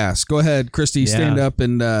with the ass. Go ahead, Christy, stand up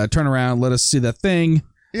and turn around. Let us see that thing.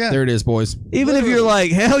 Yeah, There it is, boys. Even if you're like,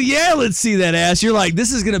 hell yeah, let's see that ass, you're like,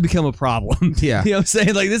 this is going to become a problem. Yeah. You know what I'm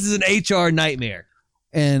saying? Like, this is an HR nightmare.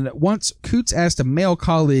 And once Coots asked a male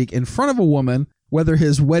colleague in front of a woman whether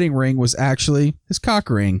his wedding ring was actually his cock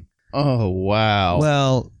ring. Oh wow.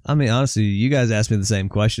 Well, I mean, honestly, you guys asked me the same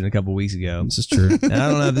question a couple weeks ago. This is true. And I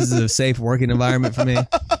don't know if this is a safe working environment for me.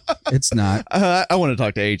 It's not. I want to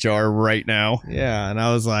talk to HR right now. Yeah, and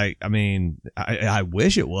I was like, I mean, I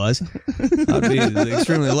wish it was. I'd be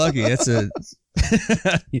extremely lucky. It's a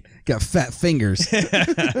Got fat fingers.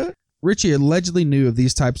 Ritchie allegedly knew of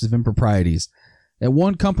these types of improprieties. At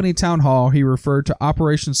one company town hall, he referred to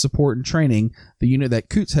Operations Support and Training, the unit that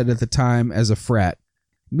Coots had at the time, as a frat.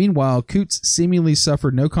 Meanwhile, Coots seemingly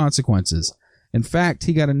suffered no consequences. In fact,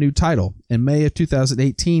 he got a new title. In May of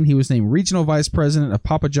 2018, he was named Regional Vice President of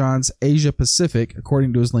Papa John's Asia Pacific,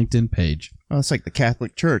 according to his LinkedIn page. Well, it's like the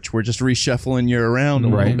Catholic Church. We're just reshuffling you around a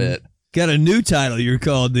little bit. got a new title. You're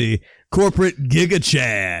called the Corporate Giga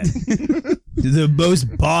Chad. The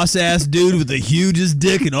most boss ass dude with the hugest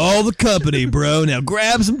dick in all the company, bro. Now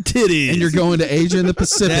grab some titties. And you're going to Asia and the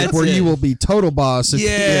Pacific, That's where it. you will be total boss.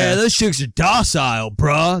 Yeah, those chicks are docile,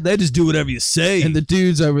 bro. They just do whatever you say. And the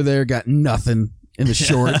dudes over there got nothing in the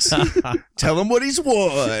shorts. Tell him what he's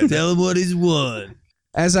won. Tell him what he's won.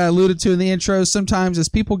 As I alluded to in the intro, sometimes as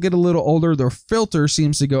people get a little older, their filter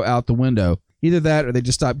seems to go out the window. Either that or they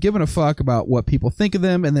just stop giving a fuck about what people think of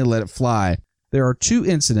them and they let it fly. There are two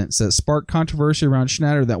incidents that sparked controversy around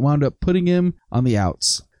Schnatter that wound up putting him on the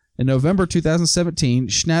outs. In November 2017,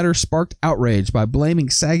 Schnatter sparked outrage by blaming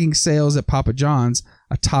sagging sales at Papa John's,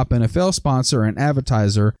 a top NFL sponsor and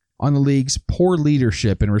advertiser, on the league's poor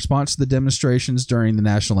leadership in response to the demonstrations during the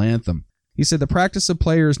national anthem. He said the practice of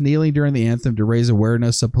players kneeling during the anthem to raise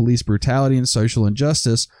awareness of police brutality and social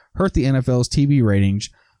injustice hurt the NFL's TV ratings,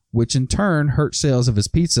 which in turn hurt sales of his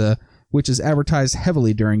pizza, which is advertised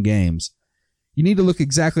heavily during games. You need to look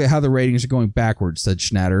exactly at how the ratings are going backwards, said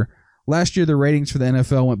Schnatter. Last year, the ratings for the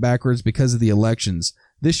NFL went backwards because of the elections.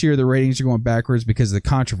 This year, the ratings are going backwards because of the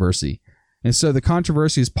controversy. And so the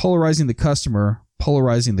controversy is polarizing the customer,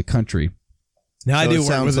 polarizing the country. Now, I So do it work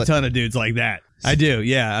sounds with a like- ton of dudes like that. I do,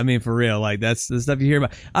 yeah. I mean, for real. Like, that's the stuff you hear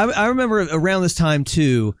about. I remember around this time,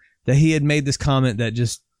 too, that he had made this comment that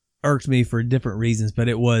just irked me for different reasons. But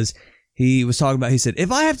it was, he was talking about, he said, if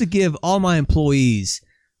I have to give all my employees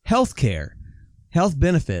health care, health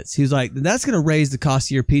benefits, he was like, that's going to raise the cost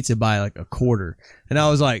of your pizza by like a quarter. And I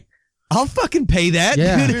was like, I'll fucking pay that,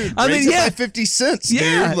 Yeah. dude. Dude, I raise mean, it yeah. by 50 cents,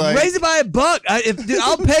 Yeah, dude. Like, raise it by $1. Dude,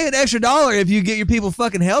 I'll pay an extra $1 if you get your people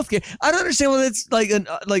fucking health care. I don't understand why that's like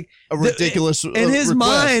a ridiculous in his request.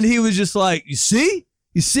 mind, he was just like, you see?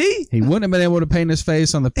 He wouldn't have been able to paint his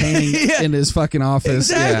face on the painting Yeah. in his fucking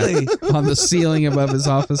office. Exactly. Yeah. On the ceiling above his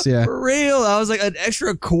office, yeah. For real. I was like, an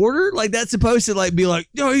extra quarter? Like, that's supposed to like be like,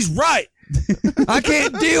 no, he's right. I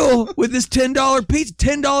can't deal with this $10 pizza,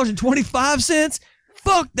 $10.25.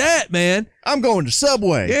 Fuck that, man. I'm going to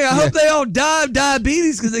Subway. Yeah, I hope they all die of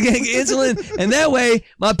diabetes because they can't get insulin. And that way,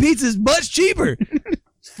 my pizza's much cheaper.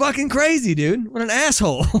 It's fucking crazy, dude. What an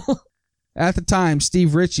asshole. At the time,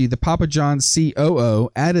 Steve Ritchie, the Papa John's COO,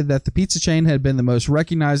 added that the pizza chain had been the most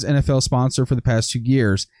recognized NFL sponsor for the past 2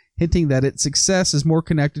 years, hinting that its success is more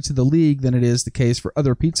connected to the league than it is the case for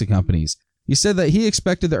other pizza companies. He said that he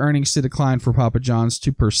expected the earnings to decline for Papa John's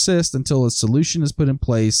to persist until a solution is put in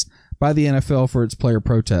place by the NFL for its player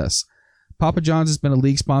protests. Papa John's has been a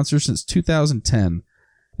league sponsor since 2010.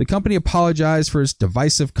 The company apologized for its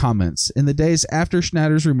divisive comments. In the days after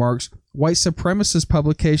Schnatter's remarks, white supremacist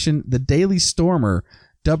publication The Daily Stormer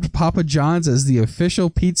dubbed Papa John's as the official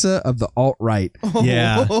pizza of the alt-right.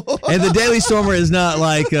 Yeah. And the Daily Stormer is not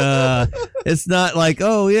like, it's not like,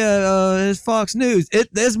 oh, yeah, it's Fox News.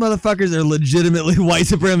 These motherfuckers are legitimately white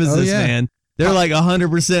supremacists, Oh, yeah. man. They're like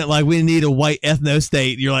 100% like, we need a white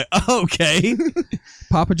ethno-state. You're like, oh, okay.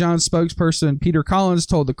 Papa John's spokesperson Peter Collins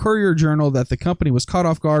told the Courier Journal that the company was caught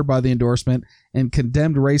off guard by the endorsement and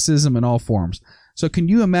condemned racism in all forms. So can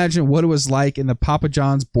you imagine what it was like in the Papa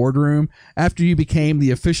John's boardroom after you became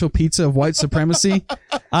the official pizza of white supremacy?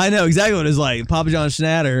 I know exactly what it was like. Papa John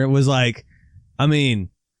Schnatter was like, I mean,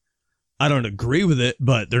 I don't agree with it,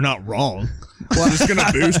 but they're not wrong. Well, it's going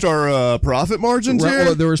to boost our profit margins here.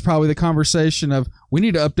 Well, there was probably the conversation of, we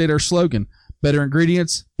need to update our slogan. Better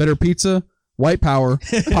ingredients, better pizza, white power,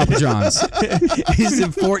 Papa John's. He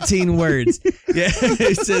said 14 words. Yeah,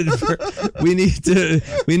 he said we need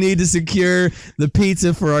to secure the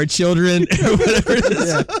pizza for our children, or whatever it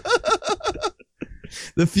is. Yeah.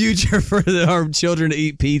 The future for our children to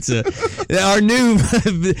eat pizza. Our new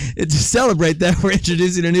to celebrate that, we're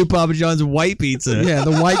introducing a new Papa John's white pizza. Yeah,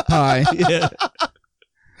 the white pie. Yeah.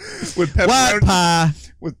 With White pie.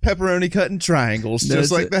 with pepperoni cut in triangles, No, just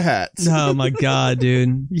it's like the hats. Oh my god,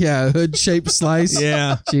 dude. Yeah, hood-shaped slice.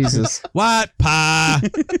 Yeah. Jesus. White pie.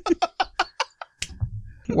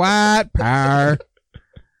 White power.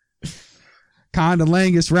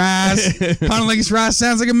 Condolingus rice. Condolingus rice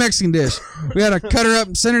sounds like a Mexican dish. We gotta cut her up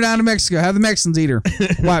and send her down to Mexico. Have the Mexicans eat her.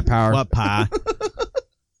 White power. White pie.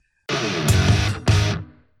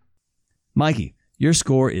 Mikey, your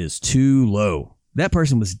score is too low. That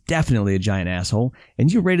person was definitely a giant asshole,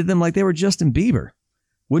 and you rated them like they were Justin Bieber.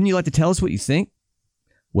 Wouldn't you like to tell us what you think?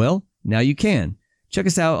 Well, now you can. Check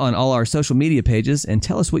us out on all our social media pages and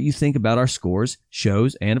tell us what you think about our scores,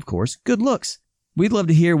 shows, and, of course, good looks. We'd love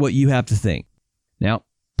to hear what you have to think. Now,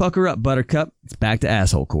 pucker up, Buttercup. It's back to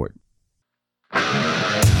asshole court.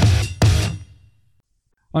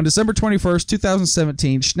 On December 21st,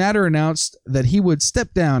 2017, Schnatter announced that he would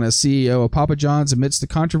step down as CEO of Papa John's amidst the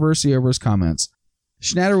controversy over his comments.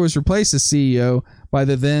 Schnatter was replaced as CEO by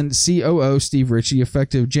the then COO Steve Ritchie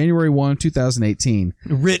effective January 1, 2018.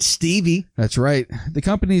 Rich Stevie. That's right. The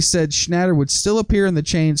company said Schnatter would still appear in the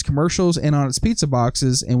chain's commercials and on its pizza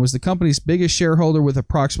boxes and was the company's biggest shareholder with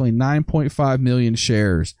approximately 9.5 million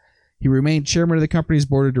shares. He remained chairman of the company's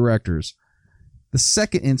board of directors. The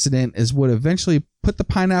second incident is what eventually put the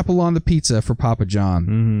pineapple on the pizza for Papa John.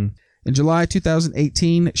 Mm-hmm. In July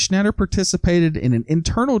 2018, Schnatter participated in an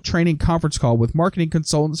internal training conference call with marketing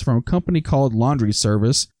consultants from a company called Laundry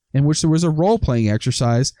Service, in which there was a role-playing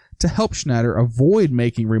exercise to help Schnatter avoid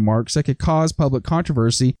making remarks that could cause public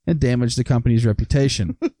controversy and damage the company's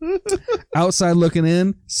reputation. Outside looking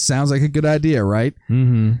in, sounds like a good idea, right?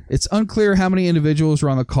 Mm-hmm. It's unclear how many individuals were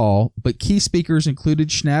on the call, but key speakers included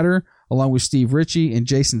Schnatter, along with Steve Ritchie and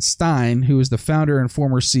Jason Stein, who is the founder and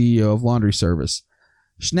former CEO of Laundry Service.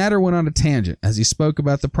 Schnatter went on a tangent as he spoke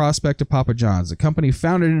about the prospect of Papa John's, a company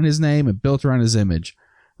founded in his name and built around his image,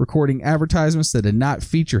 recording advertisements that did not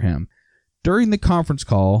feature him. During the conference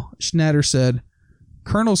call, Schnatter said,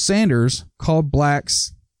 Colonel Sanders called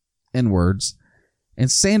blacks N-words,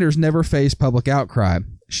 and Sanders never faced public outcry.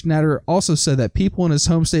 Schnatter also said that people in his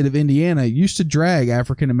home state of Indiana used to drag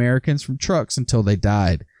African Americans from trucks until they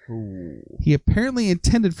died. He apparently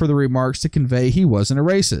intended for the remarks to convey he wasn't a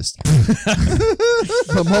racist.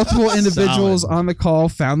 But multiple individuals on the call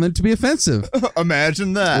found them to be offensive.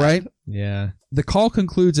 Imagine that. Right? Yeah. The call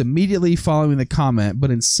concludes immediately following the comment,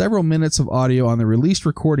 but in several minutes of audio on the released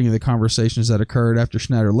recording of the conversations that occurred after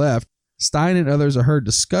Schnatter left, Stein and others are heard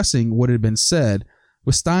discussing what had been said,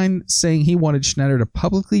 with Stein saying he wanted Schnatter to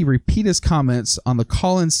publicly repeat his comments on the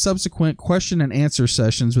call-in subsequent question and answer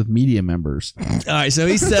sessions with media members. All right, so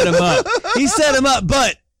he set him up. He set him up,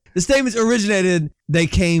 but the statements originated, they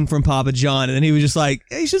came from Papa John, and then he was just like,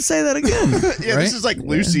 hey, you should say that again. Yeah, Right? This is like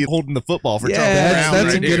Lucy holding the football for Yeah, Charlie Brown. That's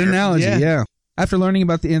right a good here. analogy, Yeah. yeah. After learning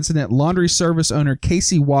about the incident, laundry service owner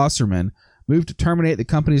Casey Wasserman moved to terminate the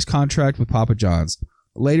company's contract with Papa John's.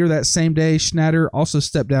 Later that same day, Schnatter also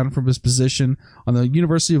stepped down from his position on the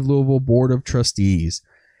University of Louisville Board of Trustees.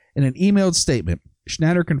 In an emailed statement,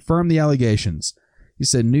 Schnatter confirmed the allegations. He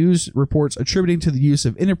said news reports attributing to the use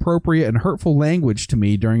of inappropriate and hurtful language to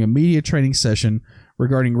me during a media training session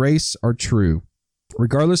regarding race are true.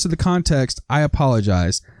 Regardless of the context, I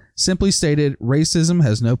apologize. Simply stated, racism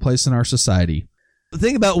has no place in our society. The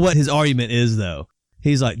thing about what his argument is, though,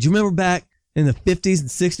 he's like, do you remember back in the 50s and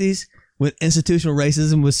 60s when institutional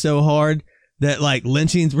racism was so hard that like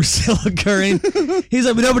lynchings were still occurring. He's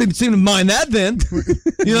like, but nobody seemed to mind that then.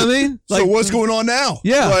 You know what I mean? Like, so what's going on now?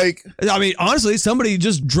 Yeah. Like, I mean, honestly, somebody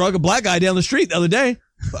just drug a black guy down the street the other day.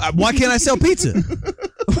 Why can't I sell pizza?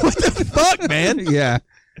 What the fuck, man? Yeah.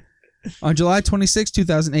 On July 26,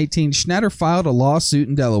 2018, Schnatter filed a lawsuit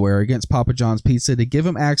in Delaware against Papa John's Pizza to give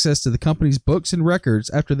him access to the company's books and records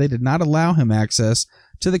after they did not allow him access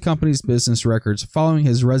to the company's business records following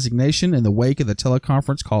his resignation in the wake of the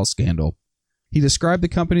teleconference call scandal. He described the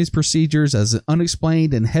company's procedures as an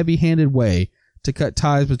unexplained and heavy-handed way to cut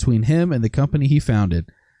ties between him and the company he founded.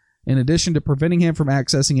 In addition to preventing him from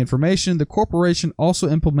accessing information, the corporation also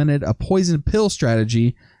implemented a poison pill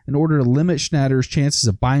strategy in order to limit Schnatter's chances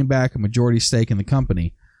of buying back a majority stake in the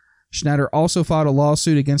company. Schnatter also filed a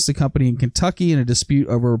lawsuit against the company in Kentucky in a dispute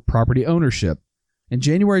over property ownership. In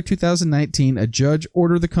January 2019, a judge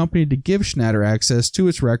ordered the company to give Schnatter access to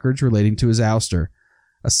its records relating to his ouster.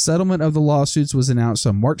 A settlement of the lawsuits was announced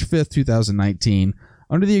on March 5, 2019.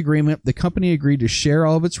 Under the agreement, the company agreed to share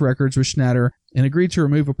all of its records with Schnatter and agreed to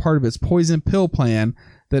remove a part of its poison pill plan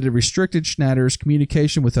that had restricted Schnatter's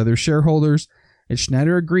communication with other shareholders, and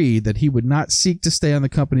Schnatter agreed that he would not seek to stay on the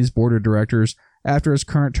company's board of directors after his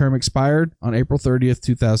current term expired on April 30th,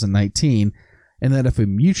 2019, and that if a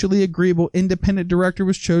mutually agreeable independent director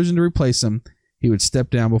was chosen to replace him, he would step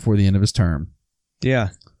down before the end of his term. Yeah.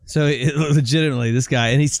 So legitimately, this guy,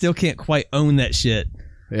 and he still can't quite own that shit.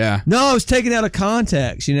 Yeah. No, I was taken out of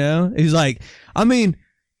context, you know? He's like, I mean,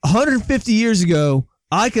 150 years ago,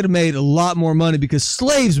 I could have made a lot more money because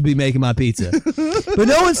slaves would be making my pizza. But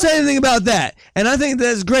no one said anything about that. And I think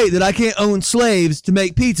that's great that I can't own slaves to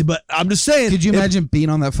make pizza. But I'm just saying. Could you imagine being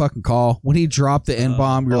on that fucking call? When he dropped the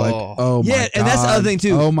N-bomb, you're like, oh my God. Yeah, and that's the other thing,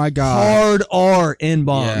 too. Oh my God. Hard R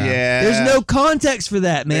N-bomb. Yeah. There's no context for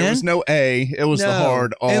that, man. There was no A. It was the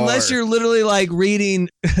hard R. Unless you're literally like reading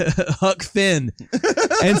Huck Finn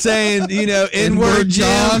and saying, you know, N-word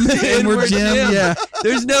Jim. N-word Jim. Yeah.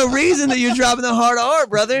 There's no reason that you're dropping the hard R,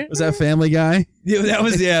 brother. Was that Family Guy? Yeah, it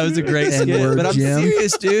was a great skit. N-word But I'm Jim.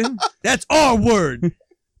 serious, dude. That's our word.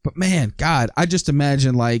 But man, God, I just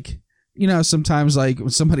imagine like, you know, sometimes like when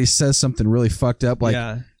somebody says something really fucked up,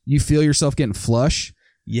 like you feel yourself getting flush.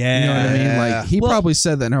 Yeah. You know what I mean? Like he probably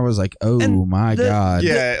said that and I was like, oh my God.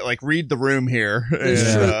 Yeah, like read the room here.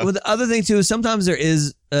 It's true. Well, the other thing too is sometimes there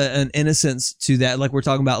is an innocence to that. Like we're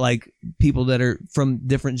talking about like people that are from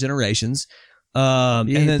different generations. He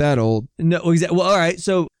ain't that old. No, exactly. Well, all right.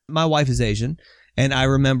 So my wife is Asian, and I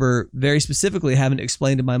remember very specifically having to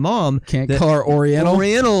explain to my mom Can't call her Oriental.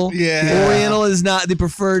 Oriental is not the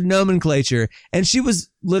preferred nomenclature, and she was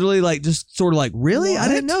literally like, just sort of like, really? I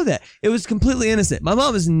didn't know that. It was completely innocent. My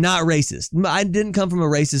mom is not racist. I didn't come from a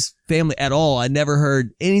racist family at all. I never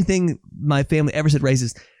heard anything my family ever said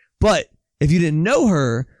racist. But if you didn't know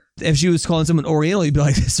her, if she was calling someone Oriental, you'd be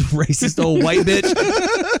like, this racist old white bitch.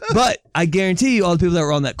 But I guarantee you all the people that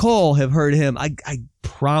were on that call have heard him. I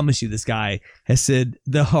promise you this guy has said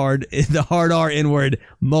the hard R N-word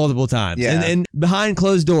multiple times. Yeah. And behind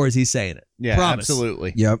closed doors, he's saying it. Yeah, Promise.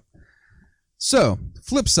 absolutely. Yep. So,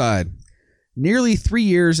 flip side. Nearly 3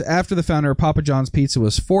 years after the founder of Papa John's Pizza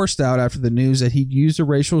was forced out after the news that he'd used a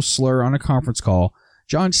racial slur on a conference call,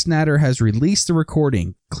 John Schnatter has released the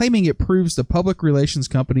recording, claiming it proves the public relations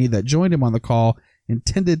company that joined him on the call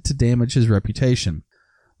intended to damage his reputation.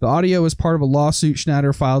 The audio is part of a lawsuit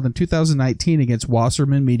Schnatter filed in 2019 against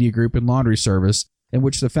Wasserman Media Group and Laundry Service, in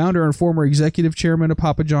which the founder and former executive chairman of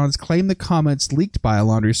Papa John's claimed the comments leaked by a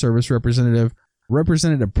laundry service representative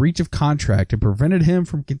represented a breach of contract and prevented him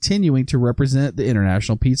from continuing to represent the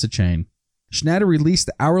international pizza chain. Schnatter released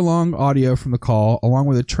the hour-long audio from the call, along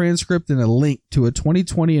with a transcript and a link to a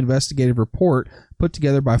 2020 investigative report put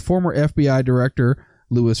together by former FBI Director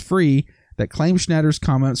Louis Freeh, that claims Schnatter's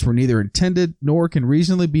comments were neither intended nor can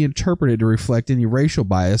reasonably be interpreted to reflect any racial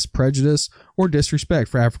bias, prejudice, or disrespect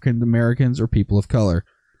for African Americans or people of color.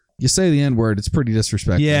 You say the N-word, it's pretty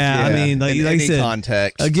disrespectful. Yeah, I mean, like in I any said,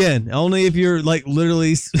 context. again, only if you're like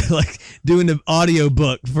literally like doing the audio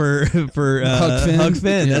book for Huck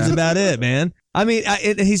Finn. That's Yeah. about it, man. I mean,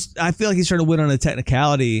 I feel like he's trying to win on a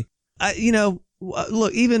technicality.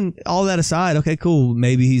 Look, even all that aside, okay, cool.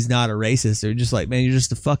 Maybe he's not a racist. Or just like, man, you're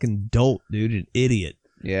just a fucking dolt, dude, an idiot.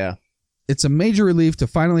 Yeah. It's a major relief to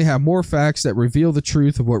finally have more facts that reveal the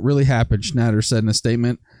truth of what really happened, Schnatter said in a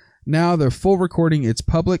statement. Now the full recording, it's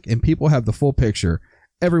public, and people have the full picture.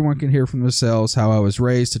 Everyone can hear for themselves how I was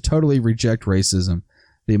raised to totally reject racism.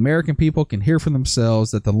 The American people can hear for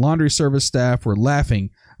themselves that the laundry service staff were laughing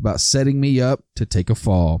about setting me up to take a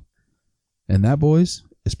fall. And that, boys,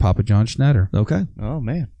 is Papa John Schnatter. Okay. Oh,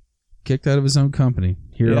 man. Kicked out of his own company.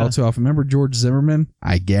 Hear it Yeah. all too often. Remember George Zimmerman?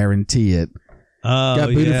 I guarantee it. got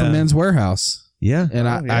booted from Men's Warehouse. Yeah. And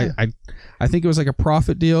I think it was like a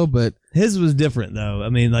profit deal, but his was different though. I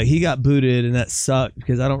mean, like he got booted and that sucked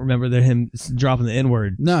because I don't remember him dropping the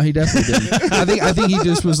N-word. no, he definitely didn't. I think he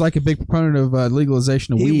just was like a big proponent of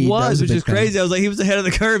legalization of weed. He That was, a which big is thing. crazy. I was like, he was ahead of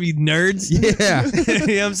the curve, you nerds. Yeah. You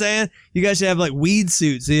know what I'm saying? You guys should have like weed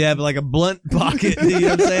suits. So you have like a blunt pocket. You know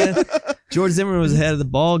what I'm saying? George Zimmerman was ahead of the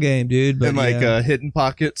ball game, dude. But and like hidden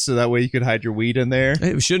pockets so that way you could hide your weed in there.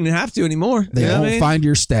 hey, we shouldn't have to anymore. They you know won't what I mean? find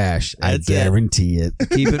your stash. That's I it. guarantee it.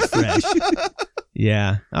 Keep it fresh.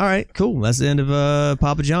 Yeah. All right. Cool. That's the end of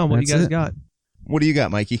Papa John. What do That's you guys it. got? What do you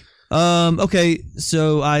got, Mikey? Okay.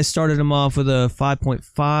 So I started him off with a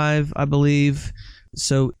 5.5, I believe.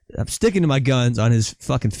 So I'm sticking to my guns on his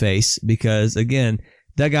fucking face because again,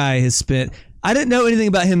 that guy has spent. I didn't know anything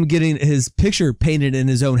about him getting his picture painted in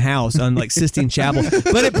his own house on like Sistine Chapel,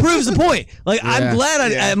 but it proves the point. Like I'm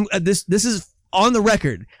glad I'm this is on the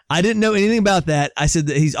record. I didn't know anything about that. I said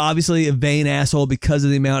that he's obviously a vain asshole because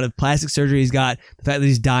of the amount of plastic surgery he's got, the fact that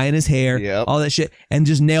he's dyeing his hair, Yep. all that shit, and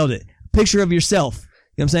just nailed it. Picture of yourself. You know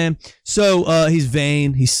what I'm saying? So he's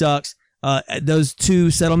vain. He sucks. Those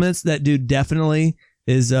two settlements, that dude definitely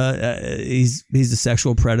is he's a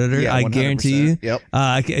sexual predator. Yeah, I guarantee you. 100%.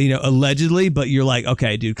 Yep. Allegedly, but you're like,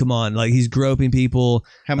 okay, dude, come on. Like he's groping people.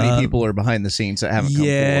 How many people are behind the scenes that haven't come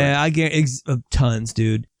forward? I guarantee tons,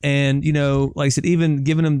 dude. And like I said, even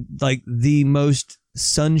giving him like the most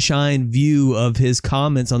sunshine view of his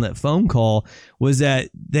comments on that phone call was that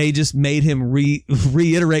they just made him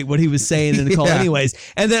reiterate what he was saying in the call anyways.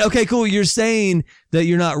 And then, okay, cool. You're saying that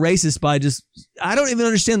you're not racist by I don't even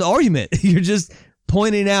understand the argument. You're just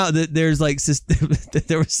pointing out that there's like that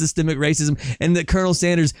there was systemic racism and that Colonel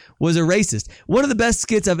Sanders was a racist. One of the best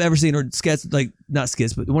skits I've ever seen, or skits, like not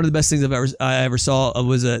skits, but one of the best things I ever saw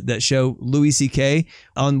was that show Louis C.K.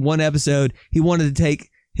 On one episode, he wanted to take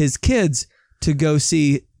his kids to go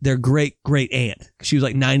see their great aunt. She was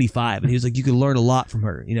like 95, and he was like, you can learn a lot from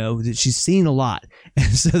her. You know, she's seen a lot.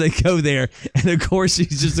 And so they go there, and of course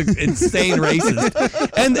she's just an insane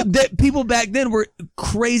racist. And that people back then were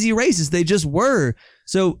crazy racist. They just were.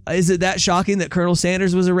 So is it that shocking that Colonel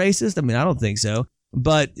Sanders was a racist? I mean, I don't think so.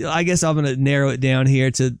 But I guess I'm going to narrow it down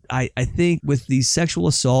here to I think with these sexual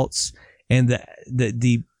assaults and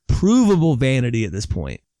the provable vanity at this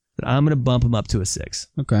point, that I'm going to bump him up to a 6.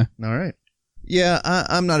 Okay. All right. Yeah,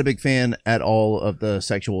 I'm not a big fan at all of the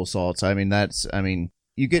sexual assaults. I mean,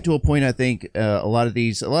 you get to a point, I think, a lot of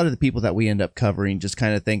the people that we end up covering just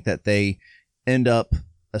kind of think that they end up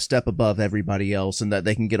a step above everybody else and that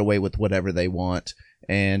they can get away with whatever they want.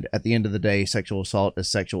 And at the end of the day, sexual assault is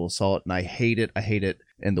sexual assault, and I hate it. I hate it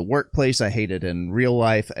in the workplace. I hate it in real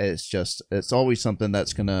life. It's always something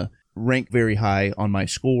that's going to rank very high on my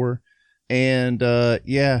score. And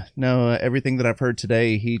everything that I've heard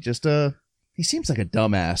today, he seems like a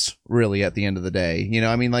dumbass, really, at the end of the day. You know,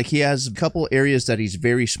 I mean, like, he has a couple areas that he's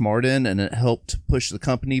very smart in, and it helped push the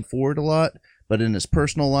company forward a lot. But in his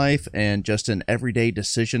personal life and just in everyday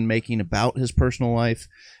decision-making about his personal life,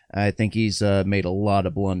 I think he's made a lot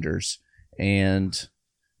of blunders. And,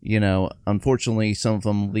 you know, unfortunately, some of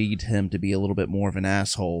them lead him to be a little bit more of an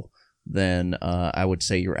asshole than I would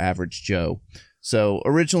say your average Joe. So,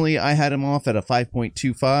 originally, I had him off at a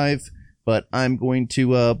 5.25. But I'm going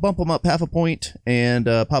to bump him up half a point, and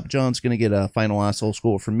Papa John's going to get a final asshole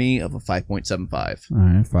score from me of a 5.75. All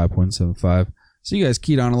right, 5.75. So you guys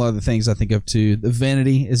keyed on a lot of the things I think of too. The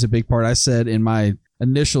vanity is a big part. I said in my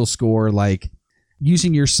initial score, like,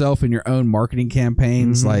 using yourself in your own marketing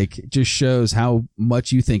campaigns, like, just shows how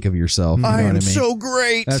much you think of yourself. You know I what am I mean? so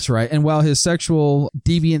great. That's right. And while his sexual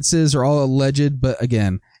deviances are all alleged, but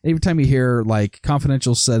again, every time you hear like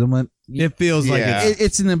confidential settlement, It feels like Yeah.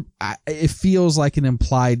 it feels like an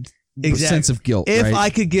implied sense of guilt. if right? I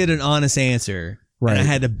could get an honest answer Right. and I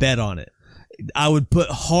had to bet on it, I would put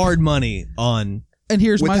hard money on. and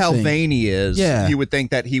here's With my how thing. vain he is, Yeah. you would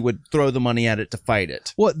think that he would throw the money at it to fight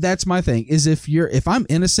it. Well, that's my thing. Is if I'm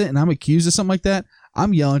innocent and I'm accused of something like that,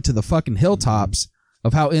 I'm yelling to the fucking hilltops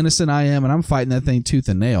of how innocent I am, and I'm fighting that thing tooth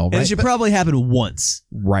and nail. And Right. it should probably happen once.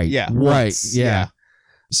 Right. Yeah. Right. Once. Yeah.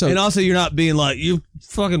 So And also, you're not being like, your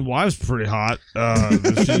fucking wife's pretty hot.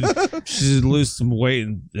 She lose some weight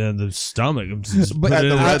in the stomach. Just But put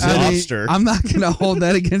it in the a- Red Lobster. I'm not going to hold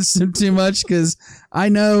that against him too much because I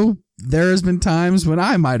know there has been times when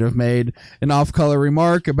I might have made an off-color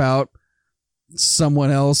remark about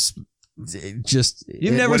someone else. Just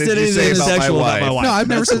You've never What said did you say anything about my sexual about my wife? wife. no, I've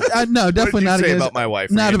never said no, What definitely did you not say against about my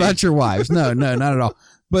wife? not Randy? about your wives. No, not at all.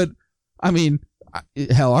 But I mean,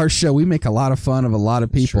 hell, our show, we make a lot of fun of a lot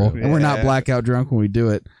of people, True. and we're not Yeah. blackout drunk when we do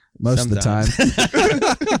it. most of the time.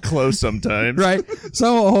 Close sometimes. Right. So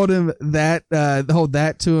I won't hold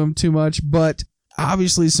that to him too much, but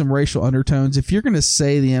obviously some racial undertones. If you're going to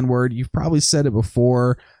say the N-word, you've probably said it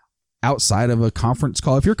before outside of a conference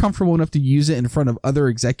call. If you're comfortable enough to use it in front of other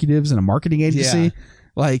executives in a marketing agency,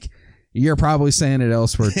 like you're probably saying it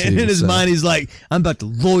elsewhere too. And in his mind, he's like, I'm about to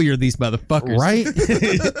lawyer these motherfuckers.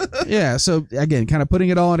 Right? Yeah. So again, kind of putting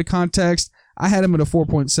it all into context, I had him at a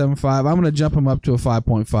 4.75. I'm going to jump him up to a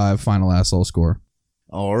 5.5 final asshole score.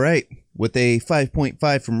 All right. With a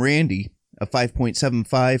 5.5 from Randy, a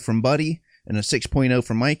 5.75 from Buddy, and a 6.0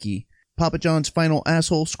 from Mikey, Papa John's final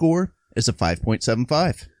asshole score is a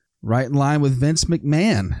 5.75. Right in line with Vince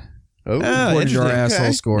McMahon. According to our interesting.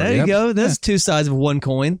 asshole score. There you go. That's two sides of one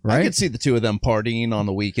coin. I Right? could see the two of them partying on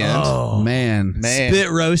the weekend. Oh, Man. spit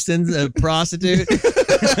roasting a prostitute.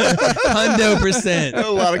 100%. A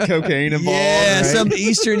lot of cocaine involved. Yeah, right? some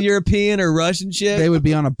Eastern European or Russian chick. They would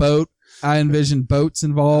be on a boat. I envision boats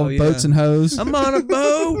involved, Oh, yeah. boats and hose. I'm on a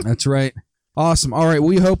boat. That's right. Awesome. All right.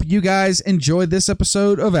 We hope you guys enjoyed this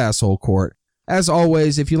episode of Asshole Court. As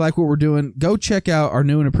always, if you like what we're doing, go check out our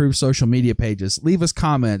new and improved social media pages. Leave us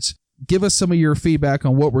comments. Give us some of your feedback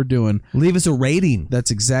on what we're doing. Leave us a rating. That's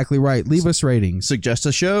exactly right. Leave us ratings. Suggest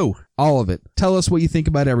a show. All of it. Tell us what you think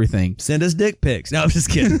about everything. Send us dick pics. No, I'm just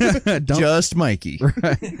kidding. Don't. Just Mikey.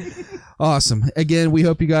 Awesome. Again, we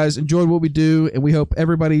hope you guys enjoyed what we do, and we hope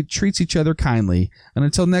everybody treats each other kindly. And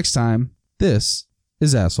until next time, this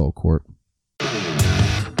is Asshole Court.